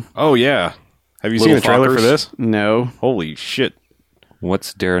film. Oh yeah. Have you Little seen the trailer Foppers? for this? No, Holy shit!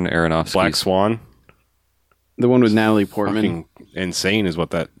 What's Darren Aronofsky's? Black Swan. the one with Natalie Portman. Fucking insane is what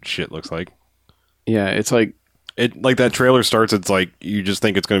that shit looks like. Yeah, it's like It like that trailer starts. It's like you just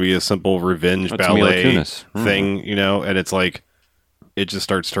think it's going to be a simple revenge That's Mila ballet Kunis. thing, you know, and it's like it just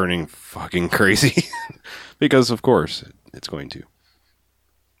starts turning fucking crazy because of course it's going to.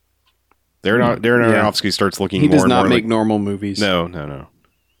 Darren Aronofsky starts looking he more does and not more make like, normal movies. no.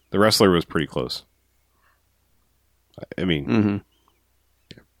 The Wrestler was pretty close. I mean,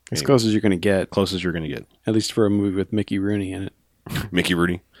 As close as you're going to get, close as you're going to get. at least for a movie with Mickey Rooney in it. Mickey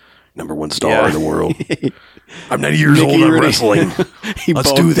Rooney, #1 star Yeah. in the world. I'm 90 years Mickey old. I'm Rooney. wrestling. He Let's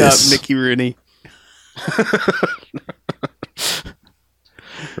bulked do this. up Mickey Rooney.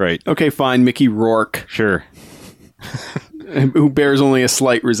 Right. Okay, fine, Mickey Rourke, Sure. who bears only a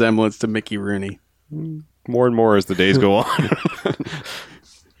slight resemblance to Mickey Rooney. More and more as the days go on.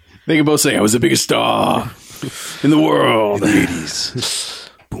 They can both say, I was the biggest star in the world. the 80s.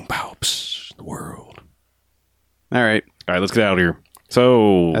 Boom, pow, psh, the world. All right, All right, let's get out of here.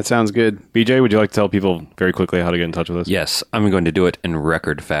 So, that sounds good. BJ, would you like to tell people very quickly how to get in touch with us? Yes, I'm going to do it in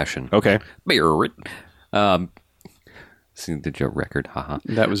record fashion. Okay. See the Joe record, haha.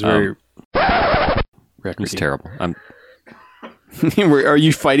 That was very It's terrible. Are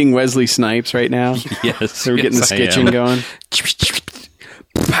you fighting Wesley Snipes right now? Yes, So we're getting the yes, I skitching am. going.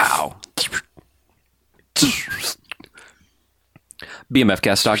 Pow.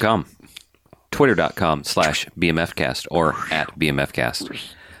 BMFcast.com. Twitter.com/BMFcast or at BMFcast.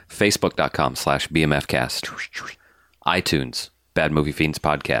 Facebook.com/BMFcast. iTunes, Bad Movie Fiends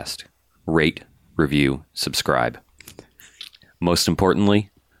Podcast. Rate, review, subscribe. Most importantly,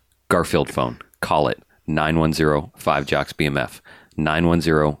 Garfield phone. Call it 910-5JOCKS-BMF.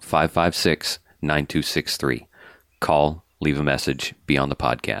 910-556-9263. Call, leave a message, be on the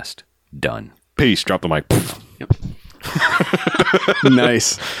podcast. Done. Peace. Drop the mic.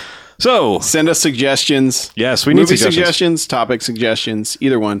 Nice. So, Send us suggestions. yes, we need Movie suggestions. topic suggestions,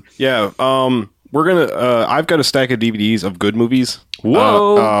 either one. Yeah. We're going to, I've got a stack of DVDs of good movies.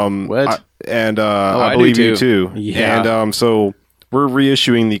 Whoa. What? I I do believe you too. too. Yeah. And so we're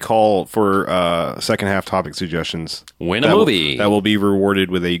reissuing the call for second half topic suggestions. Win a That will- movie. that will be rewarded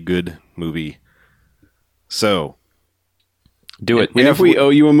with a good movie. So, Do it. And if we owe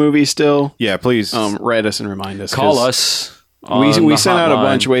you a movie still, yeah, please. write us and remind us. Call 'cause us. We on the sent out a hotline.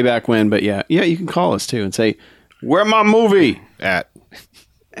 bunch way back when, but yeah, you can call us too and say, "Where my movie?" at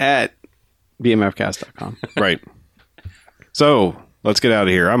at bmfcast.com. right. So Let's get out of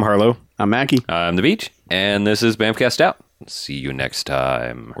here. I'm Harlow. I'm Mackie. I'm The Beach, and this is Bamcast Out. See you next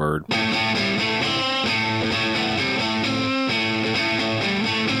time. Word.